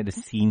looking at the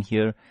scene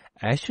here,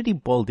 Ashley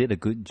Ball did a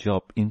good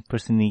job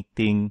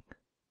impersonating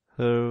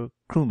her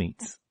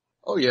crewmates.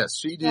 Oh yes,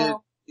 she did.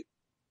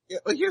 Yeah,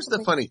 but here's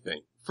the funny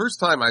thing. First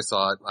time I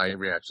saw it, my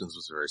reactions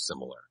was very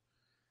similar.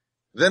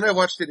 Then I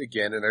watched it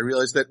again and I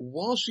realized that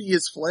while she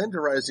is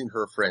flanderizing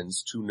her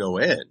friends to no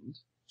end,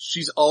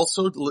 she's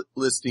also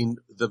listing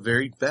the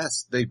very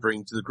best they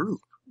bring to the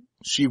group.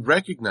 She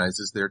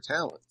recognizes their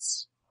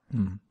talents.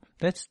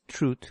 That's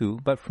true too,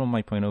 but from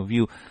my point of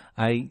view,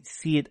 I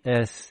see it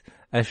as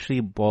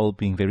Ashley Ball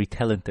being very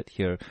talented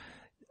here.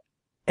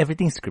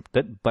 Everything's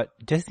scripted, but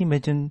just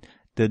imagine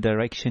the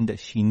direction that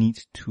she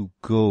needs to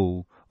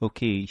go.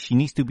 Okay, she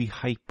needs to be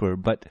hyper,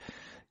 but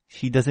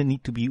she doesn't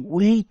need to be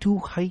way too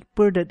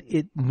hyper that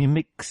it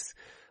mimics,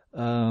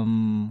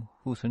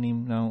 who's her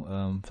name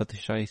now?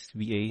 Fluttershy's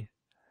VA?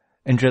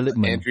 Andrea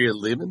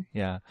Lippman?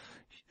 Yeah.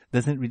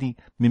 Doesn't really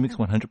mimics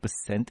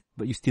 100%,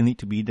 but you still need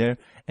to be there.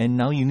 And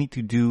now you need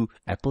to do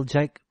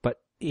Applejack,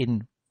 but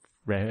in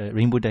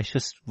Rainbow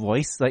Dash's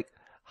voice, like,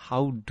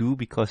 how do,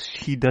 because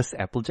she does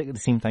Applejack at the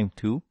same time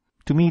too.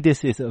 To me,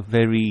 this is a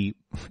very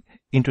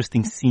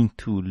interesting scene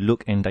to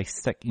look and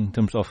dissect in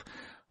terms of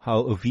how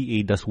a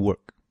VA does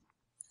work.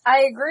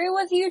 I agree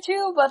with you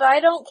too, but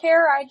I don't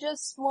care. I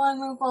just want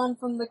to move on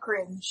from the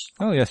cringe.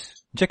 Oh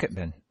yes, jacket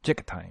then.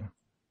 Jacket time.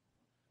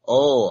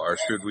 Oh, or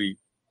should we...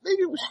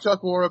 Maybe we should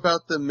talk more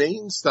about the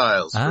main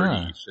styles for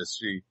each, as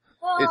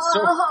it's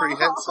so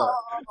prehensile.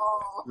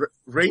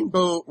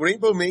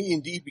 Rainbow may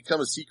indeed become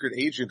a secret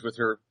agent with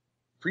her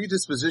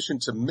predisposition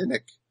to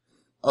mimic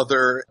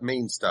other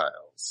main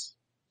styles.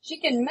 She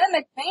can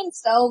mimic main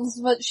styles,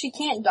 but she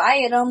can't dye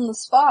it on the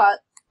spot.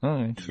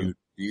 Oh, true. You'd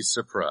be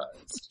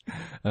surprised.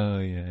 Oh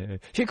yeah.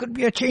 She could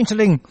be a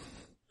changeling.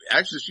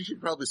 Actually, she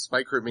should probably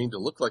spike her mane to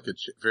look like a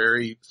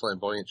very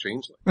flamboyant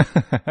changeling.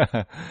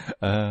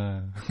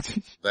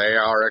 They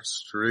are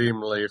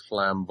extremely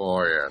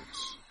flamboyant.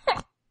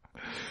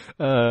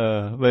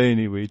 But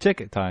anyway,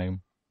 jacket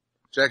time.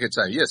 Jacket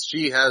time. Yes,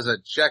 she has a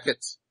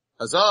jacket.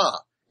 Huzzah!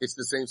 It's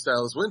the same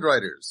style as Wind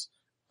Riders.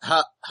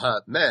 Ha,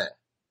 ha, meh.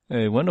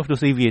 Hey, one of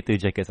those aviator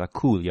jackets are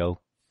cool, yo.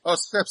 Oh,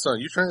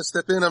 stepson, you trying to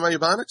step in on my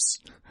Ebonics?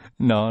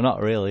 No,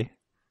 not really.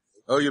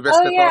 Oh, you best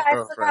step off, I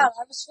girlfriend. forgot.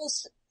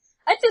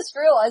 I just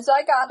realized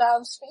I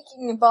got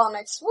speaking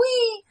Ebonics.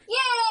 Whee!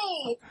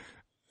 Yay!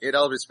 It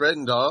all be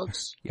spreading,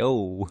 dogs.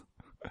 Yo.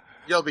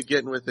 You'll be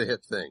getting with the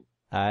hip thing.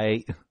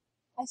 I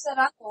said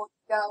I won't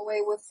go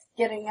away with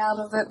getting out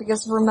of it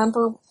because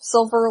remember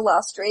Silver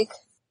last week?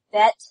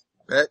 Bet.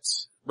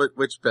 Bets?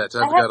 Which bet?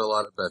 I've got a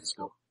lot of bets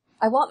going.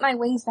 I want my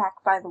wings back,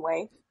 by the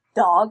way.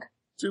 Dog.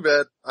 Too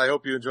bad. I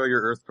hope you enjoy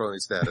your Earth Pony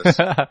status.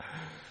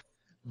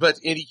 But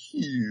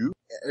anywho,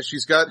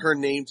 she's got her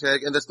name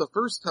tag, and that's the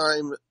first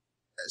time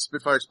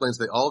Spitfire explains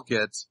they all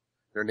get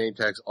their name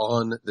tags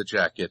on the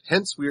jacket.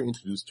 Hence, we are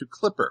introduced to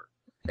Clipper,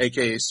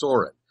 aka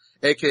Soren,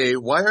 aka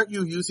why aren't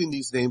you using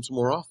these names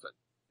more often?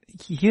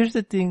 Here's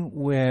the thing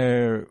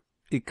where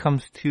it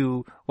comes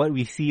to what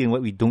we see and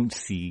what we don't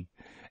see.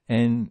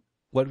 And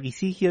what we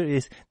see here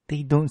is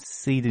they don't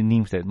say the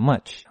names that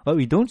much. What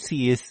we don't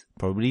see is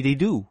probably they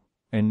do,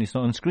 and it's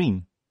not on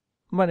screen.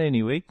 But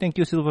anyway, thank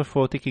you, Silver,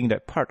 for taking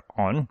that part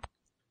on.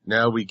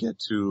 Now we get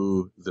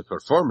to the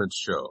performance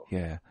show.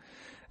 Yeah.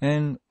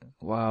 And,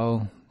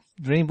 wow,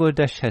 Rainbow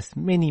Dash has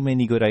many,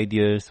 many good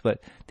ideas, but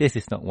this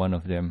is not one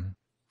of them.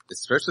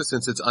 Especially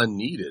since it's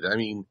unneeded. I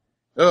mean,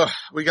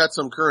 we got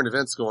some current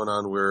events going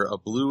on where a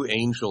Blue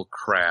Angel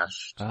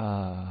crashed.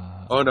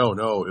 Oh,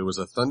 no, it was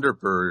a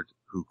Thunderbolt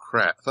who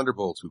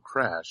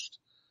crashed.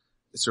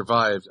 It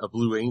survived a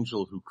Blue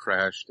Angel who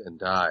crashed and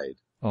died.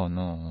 Oh,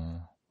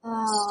 no.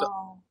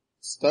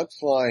 Stunt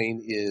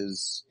flying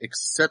is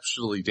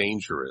exceptionally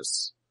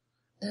dangerous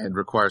and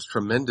requires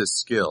tremendous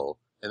skill.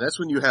 And that's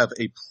when you have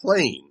a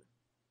plane.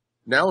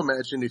 Now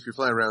imagine if you're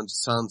flying around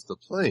sans the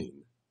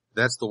plane.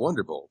 That's the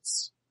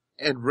Wonderbolts.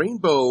 And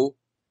Rainbow,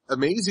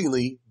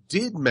 amazingly,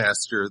 did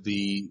master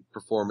the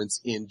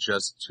performance in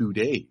just 2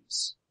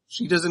 days.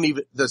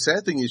 The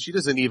sad thing is she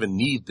doesn't even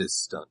need this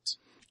stunt.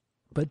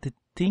 But the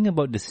thing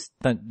about the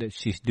stunt that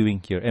she's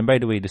doing here, and by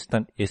the way, the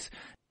stunt is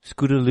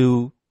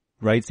Scootaloo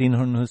rides in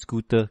on her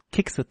scooter,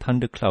 kicks a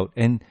thundercloud,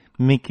 and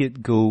make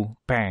it go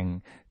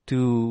bang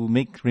to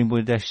make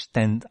Rainbow Dash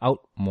stand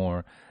out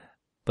more.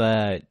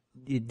 But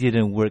it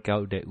didn't work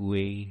out that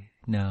way.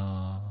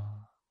 No.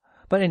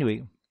 But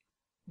anyway,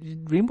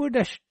 Rainbow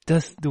Dash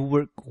does the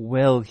work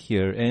well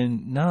here,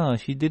 and no,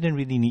 she didn't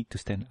really need to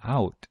stand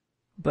out.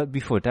 But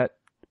before that,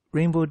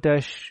 Rainbow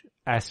Dash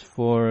asked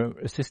for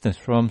assistance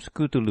from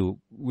Scootaloo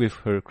with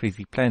her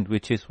crazy plan,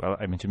 which is, well,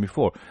 I mentioned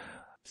before.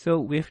 So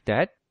with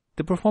that,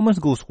 the performance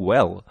goes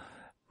well.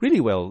 Really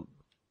well.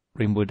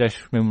 Rainbow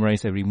Dash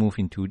memorized every move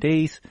in 2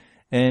 days,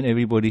 and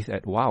everybody's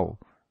at wow.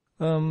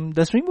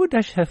 Does Rainbow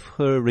Dash have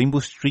her rainbow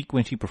streak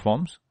when she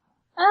performs?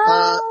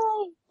 Yeah,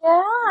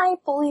 I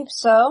believe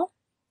so.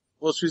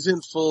 Well, she's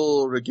in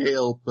full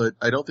regale, but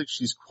I don't think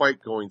she's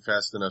quite going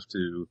fast enough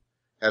to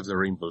have the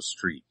rainbow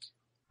streak.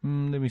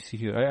 Let me see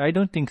here. I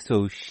don't think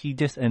so. She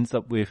just ends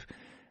up with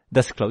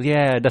dust clouds.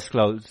 Yeah, dust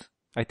clouds.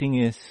 I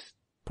think is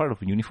part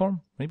of a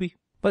uniform, maybe.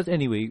 But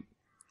anyway,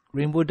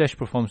 Rainbow Dash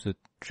performs the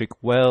trick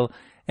well,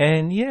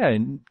 and yeah,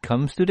 it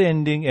comes to the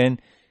ending, and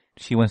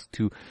she wants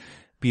to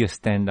be a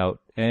standout.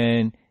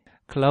 And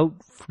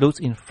Cloud floats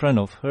in front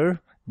of her,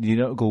 did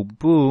not go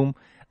boom,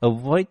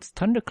 avoids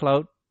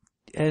Thundercloud,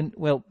 and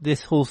well,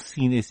 this whole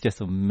scene is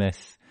just a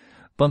mess.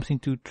 Bumps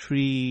into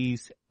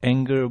trees,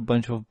 anger a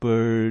bunch of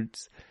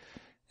birds,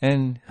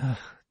 and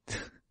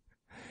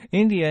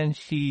in the end,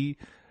 she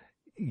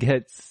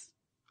gets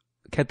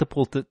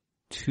catapulted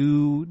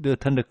to the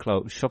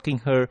thundercloud, shocking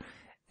her,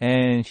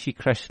 and she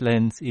crash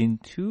lands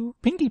into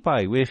Pinkie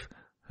Pie with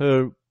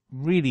her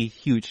really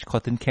huge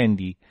cotton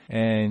candy,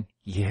 and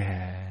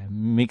yeah,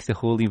 makes the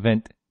whole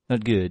event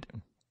not good.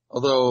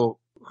 Although,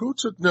 who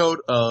took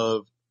note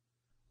of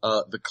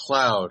the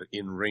cloud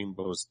in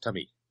Rainbow's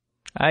tummy?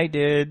 I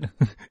did.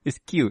 It's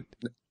cute.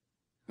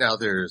 Now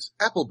there's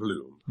Apple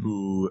Bloom,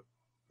 who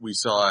we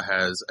saw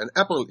has an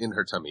apple in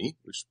her tummy,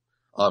 which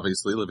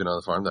obviously living on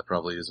the farm, that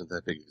probably isn't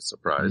that big a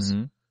surprise.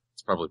 Mm-hmm.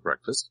 It's probably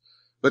breakfast.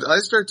 But I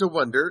start to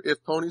wonder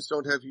if ponies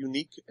don't have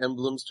unique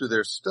emblems to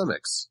their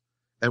stomachs,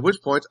 at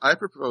which point I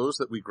propose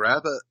that we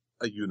grab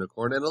a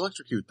unicorn and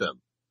electrocute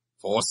them.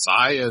 For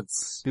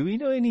science! Do we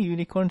know any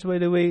unicorns, by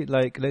the way?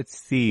 Like, let's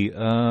see.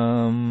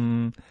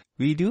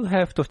 We do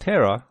have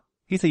Totera.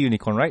 He's a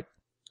unicorn, right?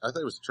 I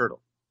thought it was a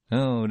turtle.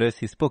 No, that's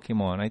his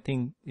Pokemon. I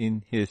think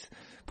in his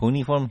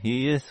pony form,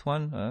 he is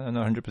one. I'm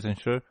not 100%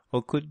 sure.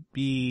 Or could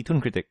be Toon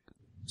Critic.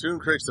 Toon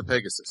Critic's a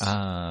Pegasus.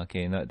 Ah,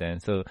 okay, not then.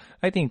 So,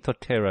 I think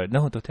Totera.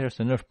 No, Totera's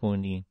a Nerf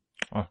pony.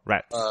 Oh,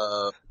 rats.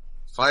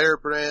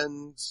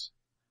 Firebrand,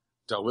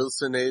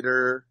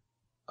 Dawilsonator,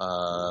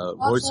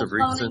 Voice of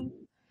Reason.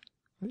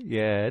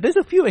 Yeah, there's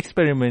a few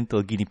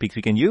experimental guinea pigs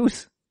we can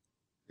use.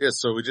 Yes,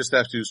 so we just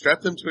have to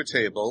strap them to a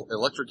table,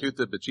 electrocute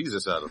the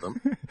bejesus out of them.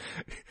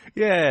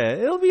 Yeah,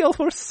 it'll be all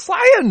for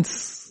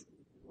science!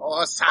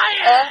 Oh,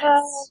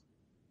 science!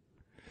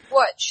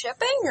 What,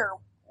 shipping or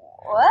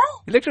what?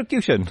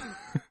 Electrocution.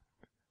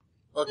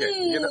 Okay,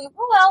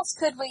 Who else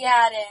could we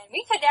add in?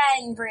 We could add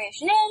in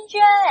British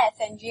Ninja,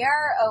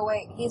 FNGR. Oh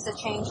wait, he's a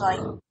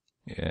changeling.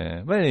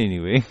 Yeah, but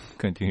anyway,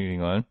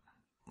 continuing on.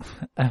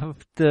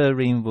 After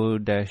Rainbow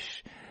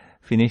Dash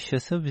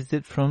finishes her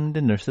visit from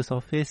the nurse's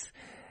office,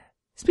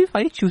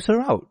 Spitfire chews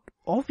her out.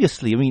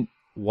 Obviously, I mean,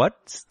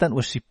 what stunt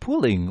was she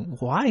pulling?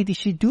 Why did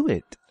she do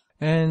it?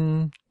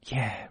 And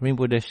yeah,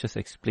 Rainbow Dash just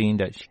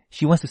explained that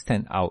she wants to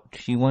stand out.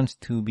 She wants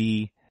to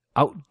be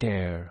out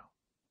there.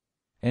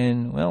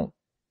 And well,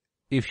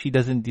 if she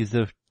doesn't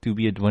deserve to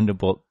be a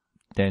Wonderbolt,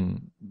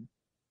 then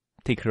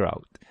take her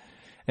out.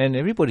 And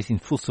everybody's in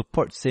full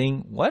support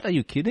saying, what, are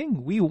you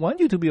kidding? We want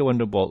you to be a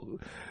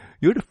Wonderbolt.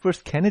 You're the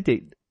first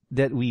candidate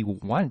that we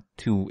want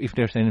to if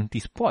there's an empty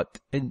spot.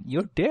 And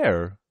you're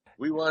there.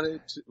 We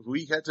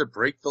had to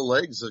break the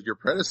legs of your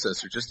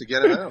predecessor just to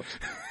get him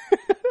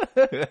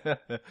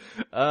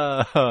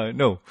out.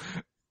 No.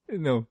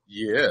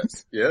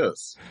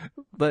 Yes.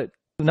 But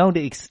now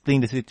they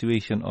explain the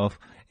situation of,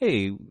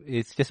 hey,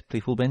 it's just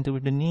playful banter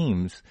with the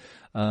names.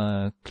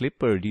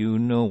 Clipper, do you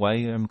know why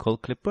I'm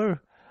called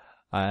Clipper?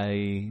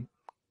 I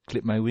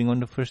clipped my wing on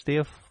the first day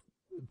of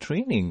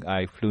training.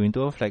 I flew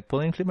into a flagpole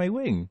and clipped my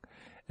wing.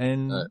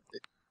 And was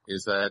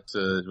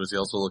he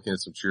also looking at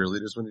some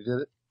cheerleaders when he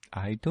did it?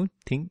 I don't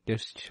think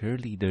there's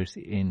cheerleaders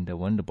in the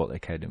Wonderbolt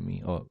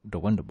Academy or the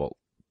Wonderbolts.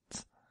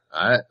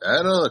 I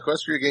don't know. The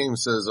Equestria game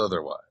says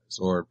otherwise,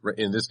 or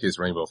in this case,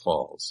 Rainbow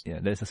Falls. Yeah,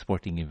 that's a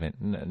sporting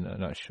event. No,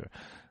 not sure.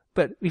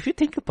 But if you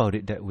think about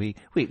it that way,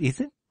 wait, is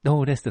it?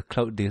 No, that's the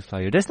Cloud-Dale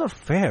Flyer. That's not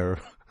fair.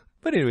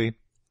 But anyway,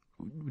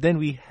 then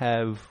we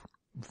have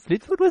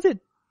Fleetfoot, was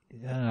it?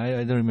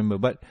 I don't remember.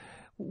 But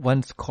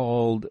one's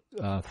called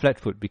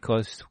Flatfoot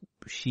because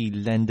she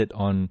landed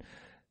on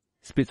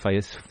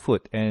Spitfire's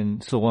foot,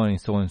 and so on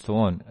and so on and so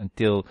on,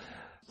 until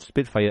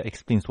Spitfire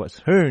explains what's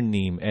her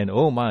name, and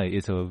oh my,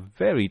 it's a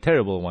very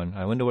terrible one.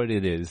 I wonder what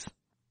it is.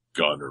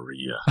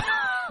 Gonorrhea.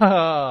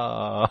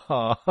 No.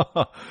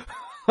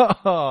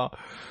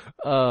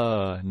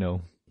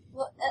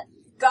 Well,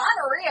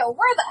 gonorrhea,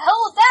 where the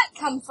hell did that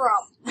come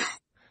from?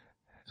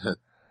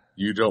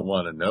 You don't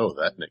want to know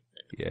that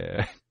nickname.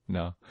 Yeah,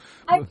 no.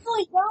 I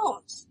really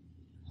don't.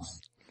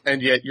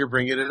 And yet you're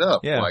bringing it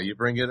up. Yeah. Why are you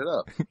bringing it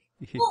up?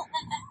 Well,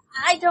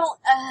 I don't,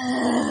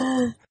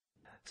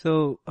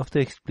 So, after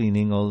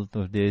explaining all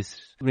of this,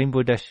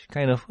 Rainbow Dash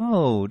kind of,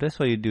 oh, that's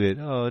why you do it.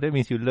 Oh, that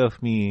means you love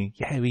me.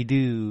 Yeah, we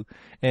do.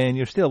 And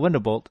you're still a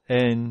Wonderbolt.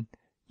 And,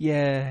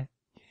 yeah,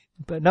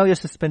 but now you're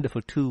suspended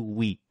for 2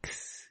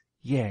 weeks.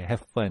 Yeah,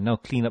 have fun. Now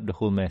clean up the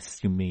whole mess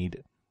you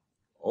made.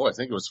 Oh, I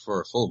think it was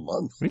for a full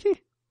month.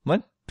 Really?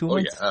 Month? 2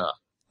 months? Oh,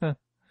 yeah.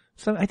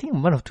 So, I think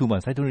 1 or 2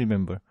 months. I don't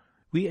remember.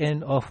 We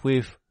end off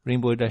with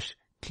Rainbow Dash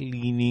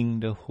cleaning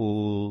the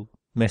whole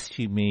mess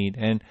she made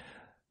and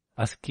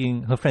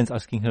her friends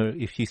asking her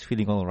if she's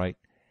feeling alright.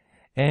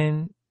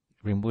 And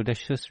Rainbow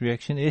Dash's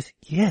reaction is,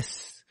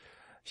 yes,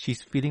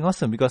 she's feeling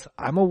awesome because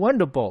I'm a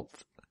Wonderbolt.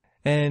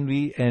 And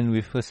we end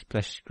with a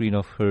splash screen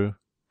of her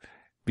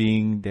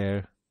being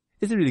there.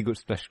 It's a really good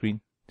splash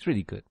screen. It's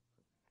really good.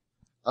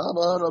 I'm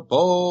on a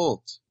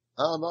bolt.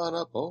 I'm on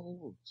a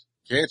bolt.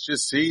 Can't you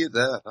see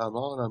that I'm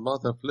on a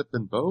mother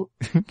flipping boat?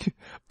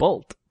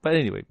 Bolt. But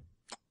anyway,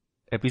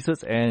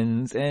 episode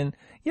ends and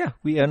yeah,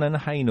 we end on a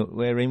high note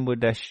where Rainbow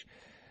Dash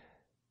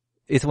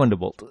is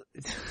Wonderbolt.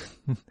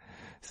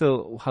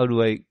 So how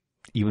do I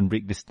even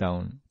break this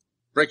down?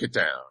 Break it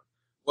down.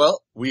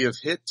 Well, we have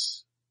hit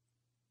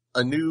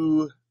a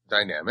new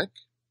dynamic.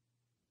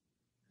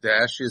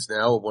 Dash is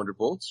now a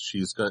Wonderbolt.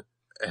 She's going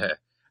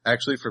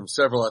actually from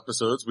several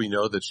episodes we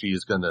know that she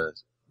is going to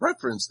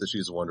reference that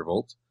she's a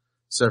Wonderbolt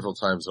several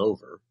times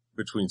over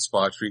between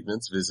spa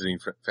treatments, visiting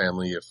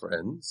family or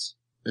friends.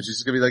 And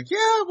she's going to be like,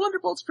 yeah,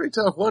 Wonderbolt's pretty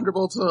tough.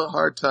 Wonderbolt's a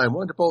hard time.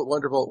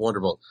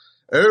 Wonderbolt.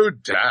 Oh,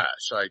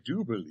 Dash, I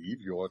do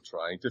believe you're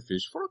trying to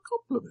fish for a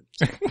compliment.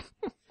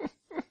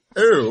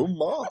 Oh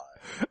my.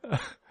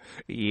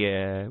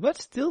 Yeah,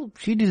 but still,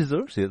 she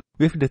deserves it.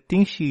 With the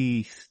things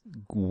she's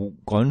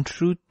gone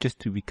through just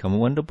to become a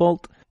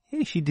Wonderbolt,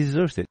 hey, she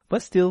deserves it.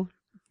 But still,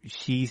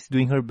 she's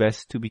doing her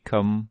best to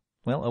become,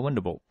 well, a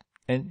Wonderbolt.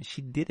 And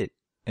she did it.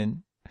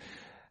 And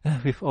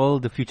with all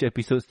the future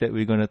episodes that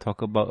we're going to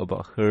talk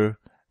about her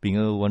being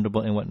a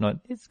Wonderbolt and whatnot,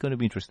 it's going to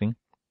be interesting.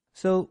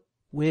 So,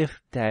 with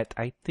that,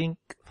 I think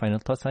final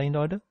thoughts are in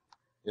order?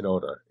 In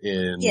order.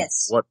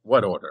 Yes.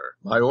 What order?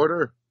 My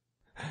order?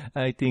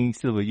 I think,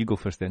 Silver, you go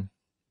first then.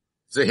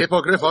 The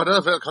Hippogriff order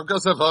of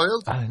Conquest of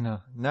Wild?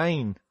 No.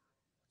 9.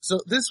 So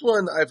this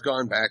one I've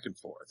gone back and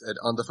forth. And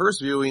on the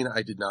first viewing,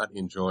 I did not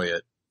enjoy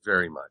it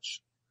very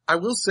much. I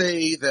will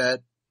say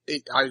that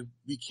I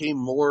became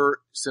more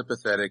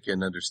sympathetic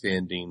and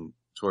understanding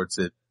towards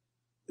it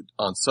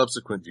on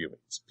subsequent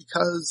viewings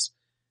because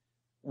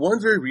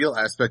one very real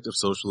aspect of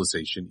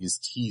socialization is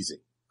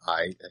teasing.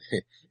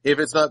 If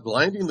it's not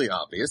blindingly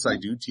obvious, I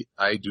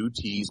do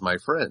tease my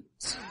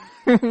friends.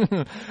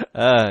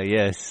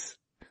 Yes.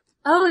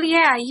 Oh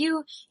yeah,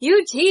 you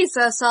tease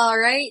us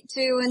alright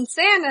to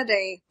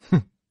insanity.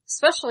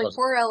 Especially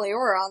poor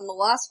Eliora on the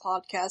last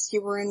podcast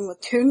you were in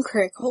with Toon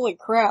Crick, holy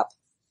crap.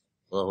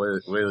 Well,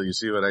 wait till you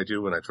see what I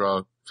do when I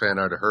draw fan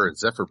art of her and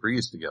Zephyr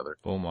Breeze together.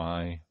 Oh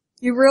my.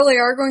 You really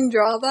are going to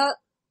draw that?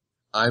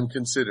 I'm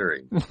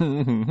considering.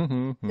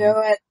 Do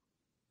it.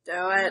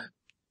 Do it.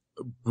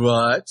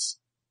 But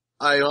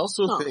I'm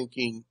also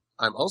thinking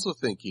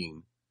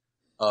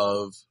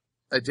of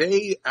a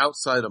day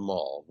outside a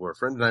mall where a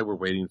friend and I were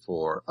waiting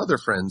for other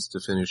friends to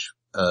finish,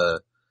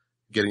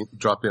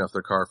 dropping off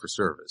their car for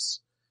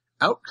service.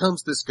 Out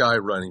comes this guy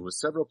running with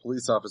several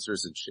police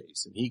officers in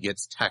chase, and he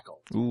gets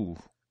tackled. Ooh.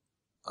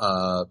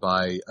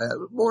 By a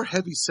more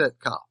heavy-set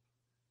cop.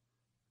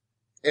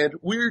 And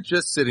we're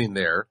just sitting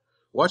there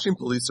watching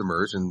police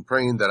emerge and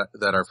praying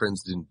that our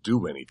friends didn't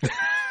do anything.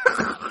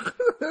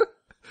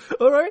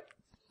 All right.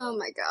 Oh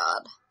my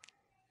god.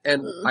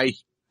 And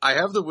I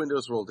have the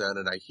windows rolled down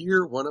and I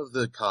hear one of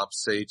the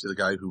cops say to the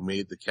guy who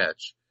made the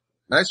catch,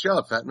 "Nice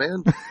job, fat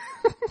man."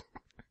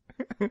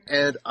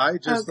 And I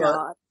just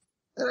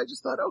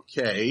thought,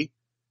 okay,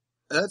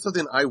 that's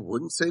something I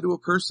wouldn't say to a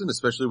person,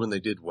 especially when they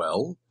did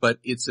well, but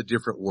it's a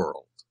different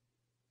world.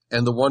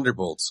 And the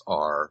Wonderbolts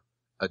are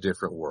a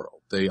different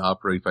world. They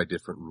operate by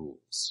different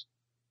rules.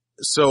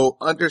 So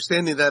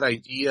understanding that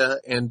idea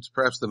and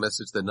perhaps the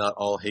message that not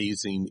all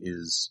hazing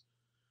is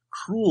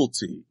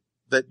cruelty,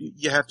 that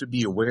you have to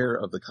be aware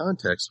of the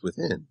context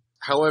within.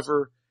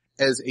 However,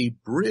 as a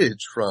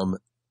bridge from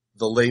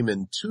the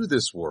layman to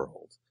this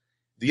world,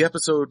 the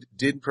episode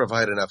did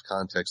provide enough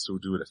context to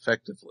do it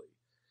effectively.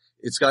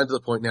 It's gotten to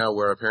the point now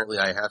where apparently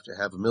I have to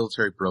have a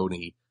military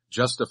brony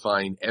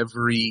justifying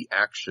every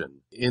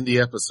action in the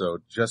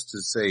episode just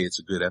to say it's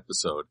a good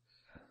episode.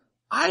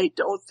 I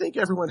don't think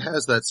everyone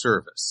has that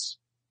service.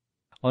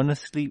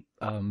 Honestly,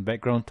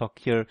 background talk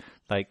here,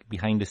 like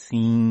behind the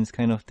scenes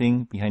kind of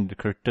thing, behind the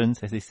curtains,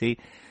 as they say.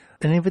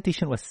 An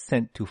invitation was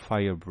sent to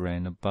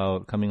Firebrand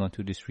about coming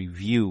onto this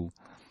review.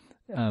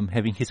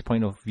 Having his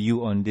point of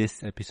view on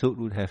this episode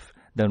would have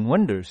done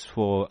wonders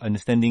for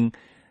understanding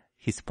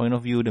his point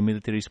of view, the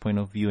military's point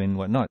of view, and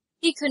whatnot.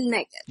 He couldn't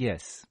make it.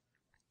 Yes.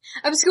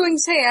 I was going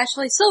to say,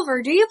 Ashley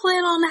Silver, do you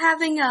plan on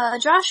having a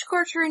Josh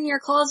Corcher in your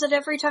closet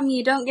every time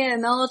you don't get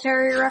a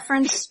military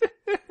reference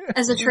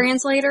as a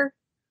translator?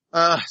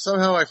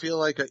 Somehow I feel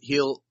like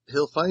he'll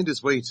find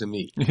his way to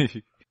me.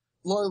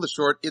 Long and the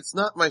short, it's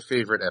not my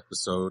favorite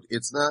episode.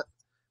 It's not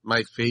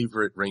my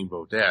favorite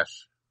Rainbow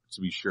Dash,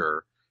 to be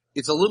sure.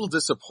 It's a little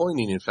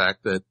disappointing, in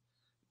fact, that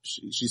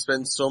she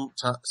spends so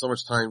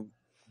much time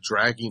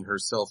dragging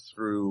herself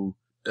through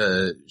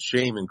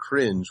shame and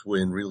cringe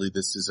when really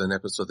this is an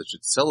episode that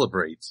should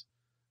celebrate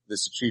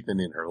this achievement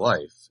in her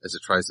life as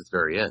it tries at the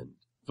very end.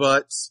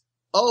 But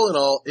all in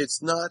all,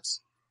 it's not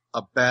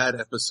a bad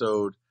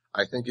episode.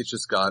 I think it's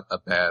just got a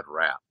bad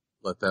rap.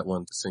 Let that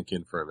one sink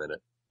in for a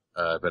minute.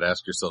 But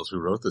ask yourselves who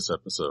wrote this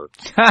episode.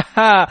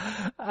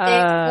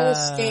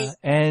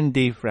 And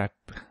Dave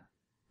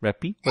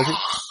Rappy, was it?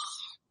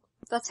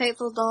 That's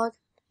Hateful Dog.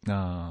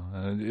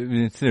 No,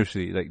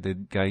 seriously, like the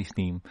guy's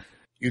name.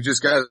 You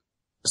just gotta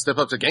step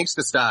up to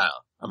gangster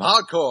style. I'm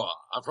hardcore.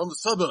 I'm from the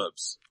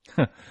suburbs.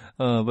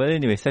 But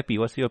anyway, Seppi,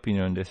 what's your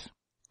opinion on this?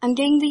 I'm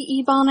getting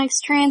the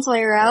Ebonics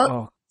translator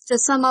out to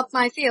sum up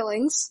my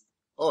feelings.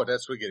 Oh,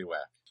 that's wiggity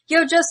whack.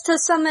 Yo, just to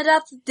sum it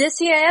up, this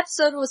here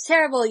episode was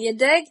terrible, you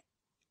dig?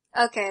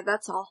 Okay,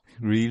 that's all.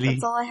 Really?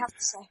 That's all I have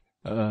to say.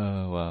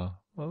 Wow.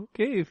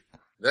 Okay.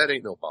 That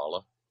ain't no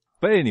baller.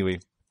 But anyway,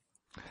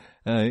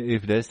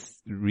 if that's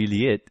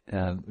really it,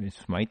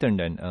 it's my turn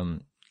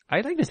then.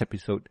 I like this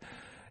episode.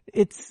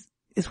 It's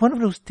one of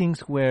those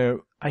things where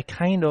I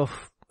kind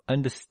of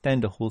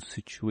understand the whole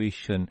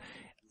situation.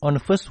 On the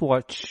first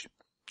watch,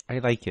 I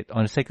like it.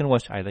 On the second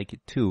watch, I like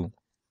it too.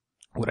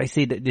 Would I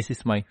say that this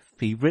is my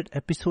favorite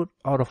episode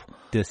out of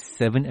the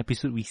 7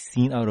 episodes we've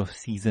seen out of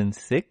season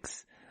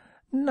 6?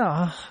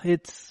 Nah,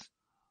 it's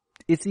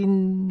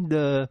in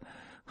the,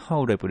 how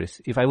would I put this?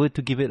 If I were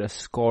to give it a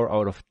score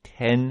out of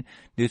 10,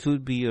 this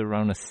would be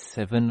around a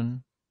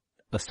 7,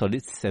 a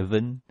solid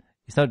 7.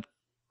 It's not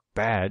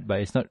bad, but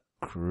it's not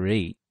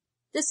great.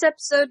 This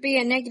episode be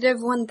a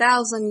negative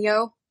 1,000,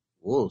 yo.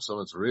 Whoa,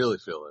 someone's really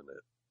feeling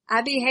it.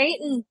 I be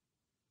hating.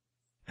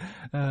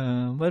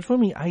 But for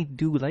me, I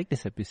do like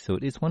this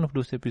episode. It's one of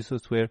those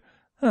episodes where,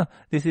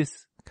 this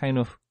is kind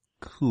of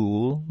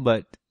cool,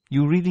 but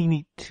you really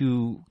need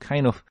to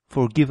kind of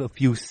forgive a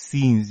few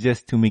scenes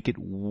just to make it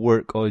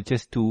work or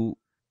just to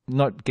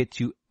not get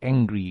you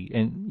angry.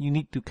 And you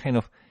need to kind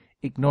of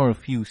ignore a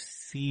few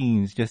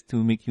scenes just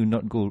to make you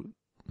not go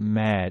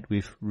mad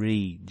with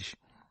rage.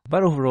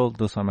 But overall,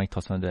 those are my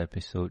thoughts on the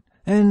episode.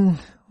 And,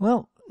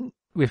 well,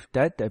 with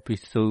that, the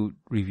episode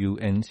review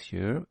ends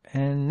here.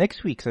 And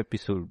next week's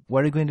episode,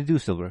 what are you going to do,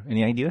 Silver?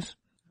 Any ideas?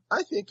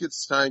 I think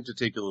it's time to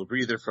take a little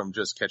breather from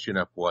just catching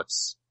up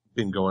what's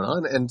been going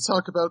on and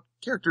talk about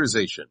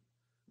characterization.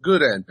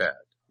 Good and bad.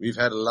 We've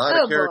had a lot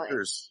of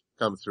characters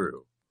come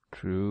through.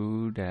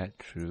 True that.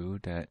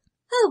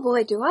 Oh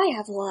boy, do I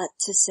have a lot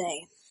to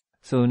say.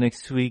 So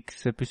next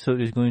week's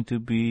episode is going to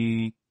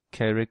be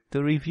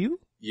character review?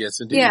 Yes,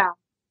 indeed. Yeah.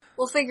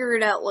 We'll figure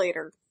it out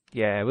later.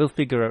 Yeah, we'll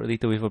figure out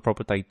later with a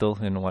proper title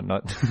and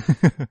whatnot.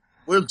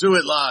 We'll do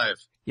it live.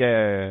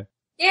 Yeah.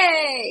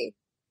 Yay!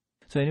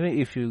 So anyway,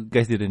 if you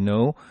guys didn't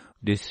know,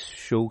 this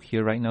show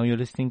here right now you're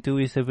listening to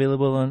is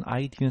available on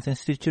iTunes and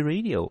Stitcher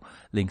Radio.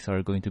 Links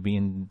are going to be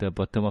in the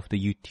bottom of the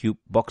YouTube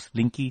box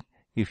linky.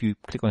 If you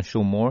click on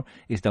show more,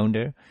 it's down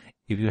there.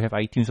 If you have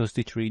iTunes or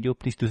Stitcher Radio,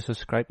 please do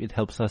subscribe. It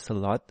helps us a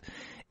lot.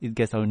 It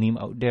gets our name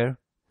out there.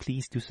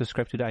 Please do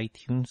subscribe to the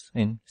iTunes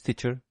and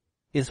Stitcher.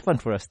 It's fun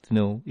for us to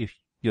know if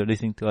you're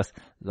listening to us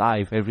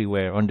live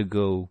everywhere on the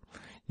go.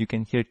 You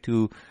can hear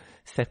to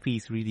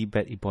Steffi's really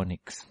bad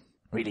ebonics.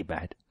 Really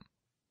bad.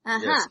 Uh-huh.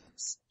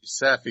 Yes.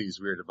 Sapphi's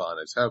weird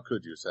ebonics. How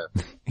could you,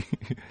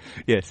 Sapphi?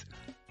 Yes.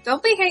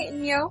 Don't be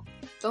hating, yo.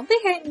 Don't be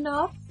hating,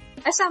 dog.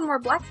 I sound more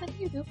black than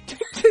you do.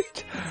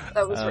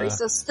 That was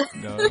racist.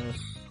 No.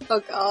 Oh,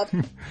 God.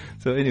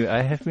 So anyway,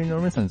 I have been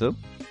Norman Sanzo.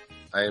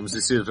 I am the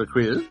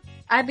Silver-Quill.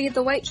 I be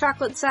the white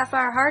chocolate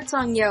sapphire hearts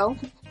on yo.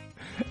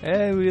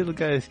 And we'll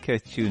guys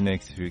catch you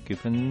next week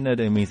with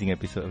another amazing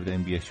episode of the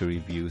MBS Show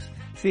Reviews.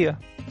 See ya.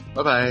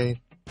 Bye-bye.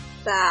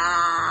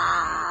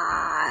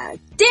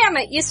 Damn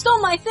it, you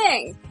stole my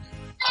thing!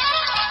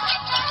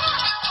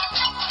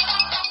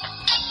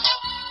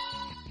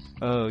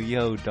 Oh,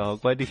 yo, dog.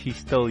 Why did she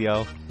steal,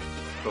 yo?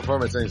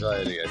 Performance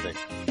anxiety, I think.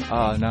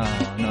 Oh, no,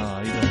 you don't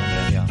want that.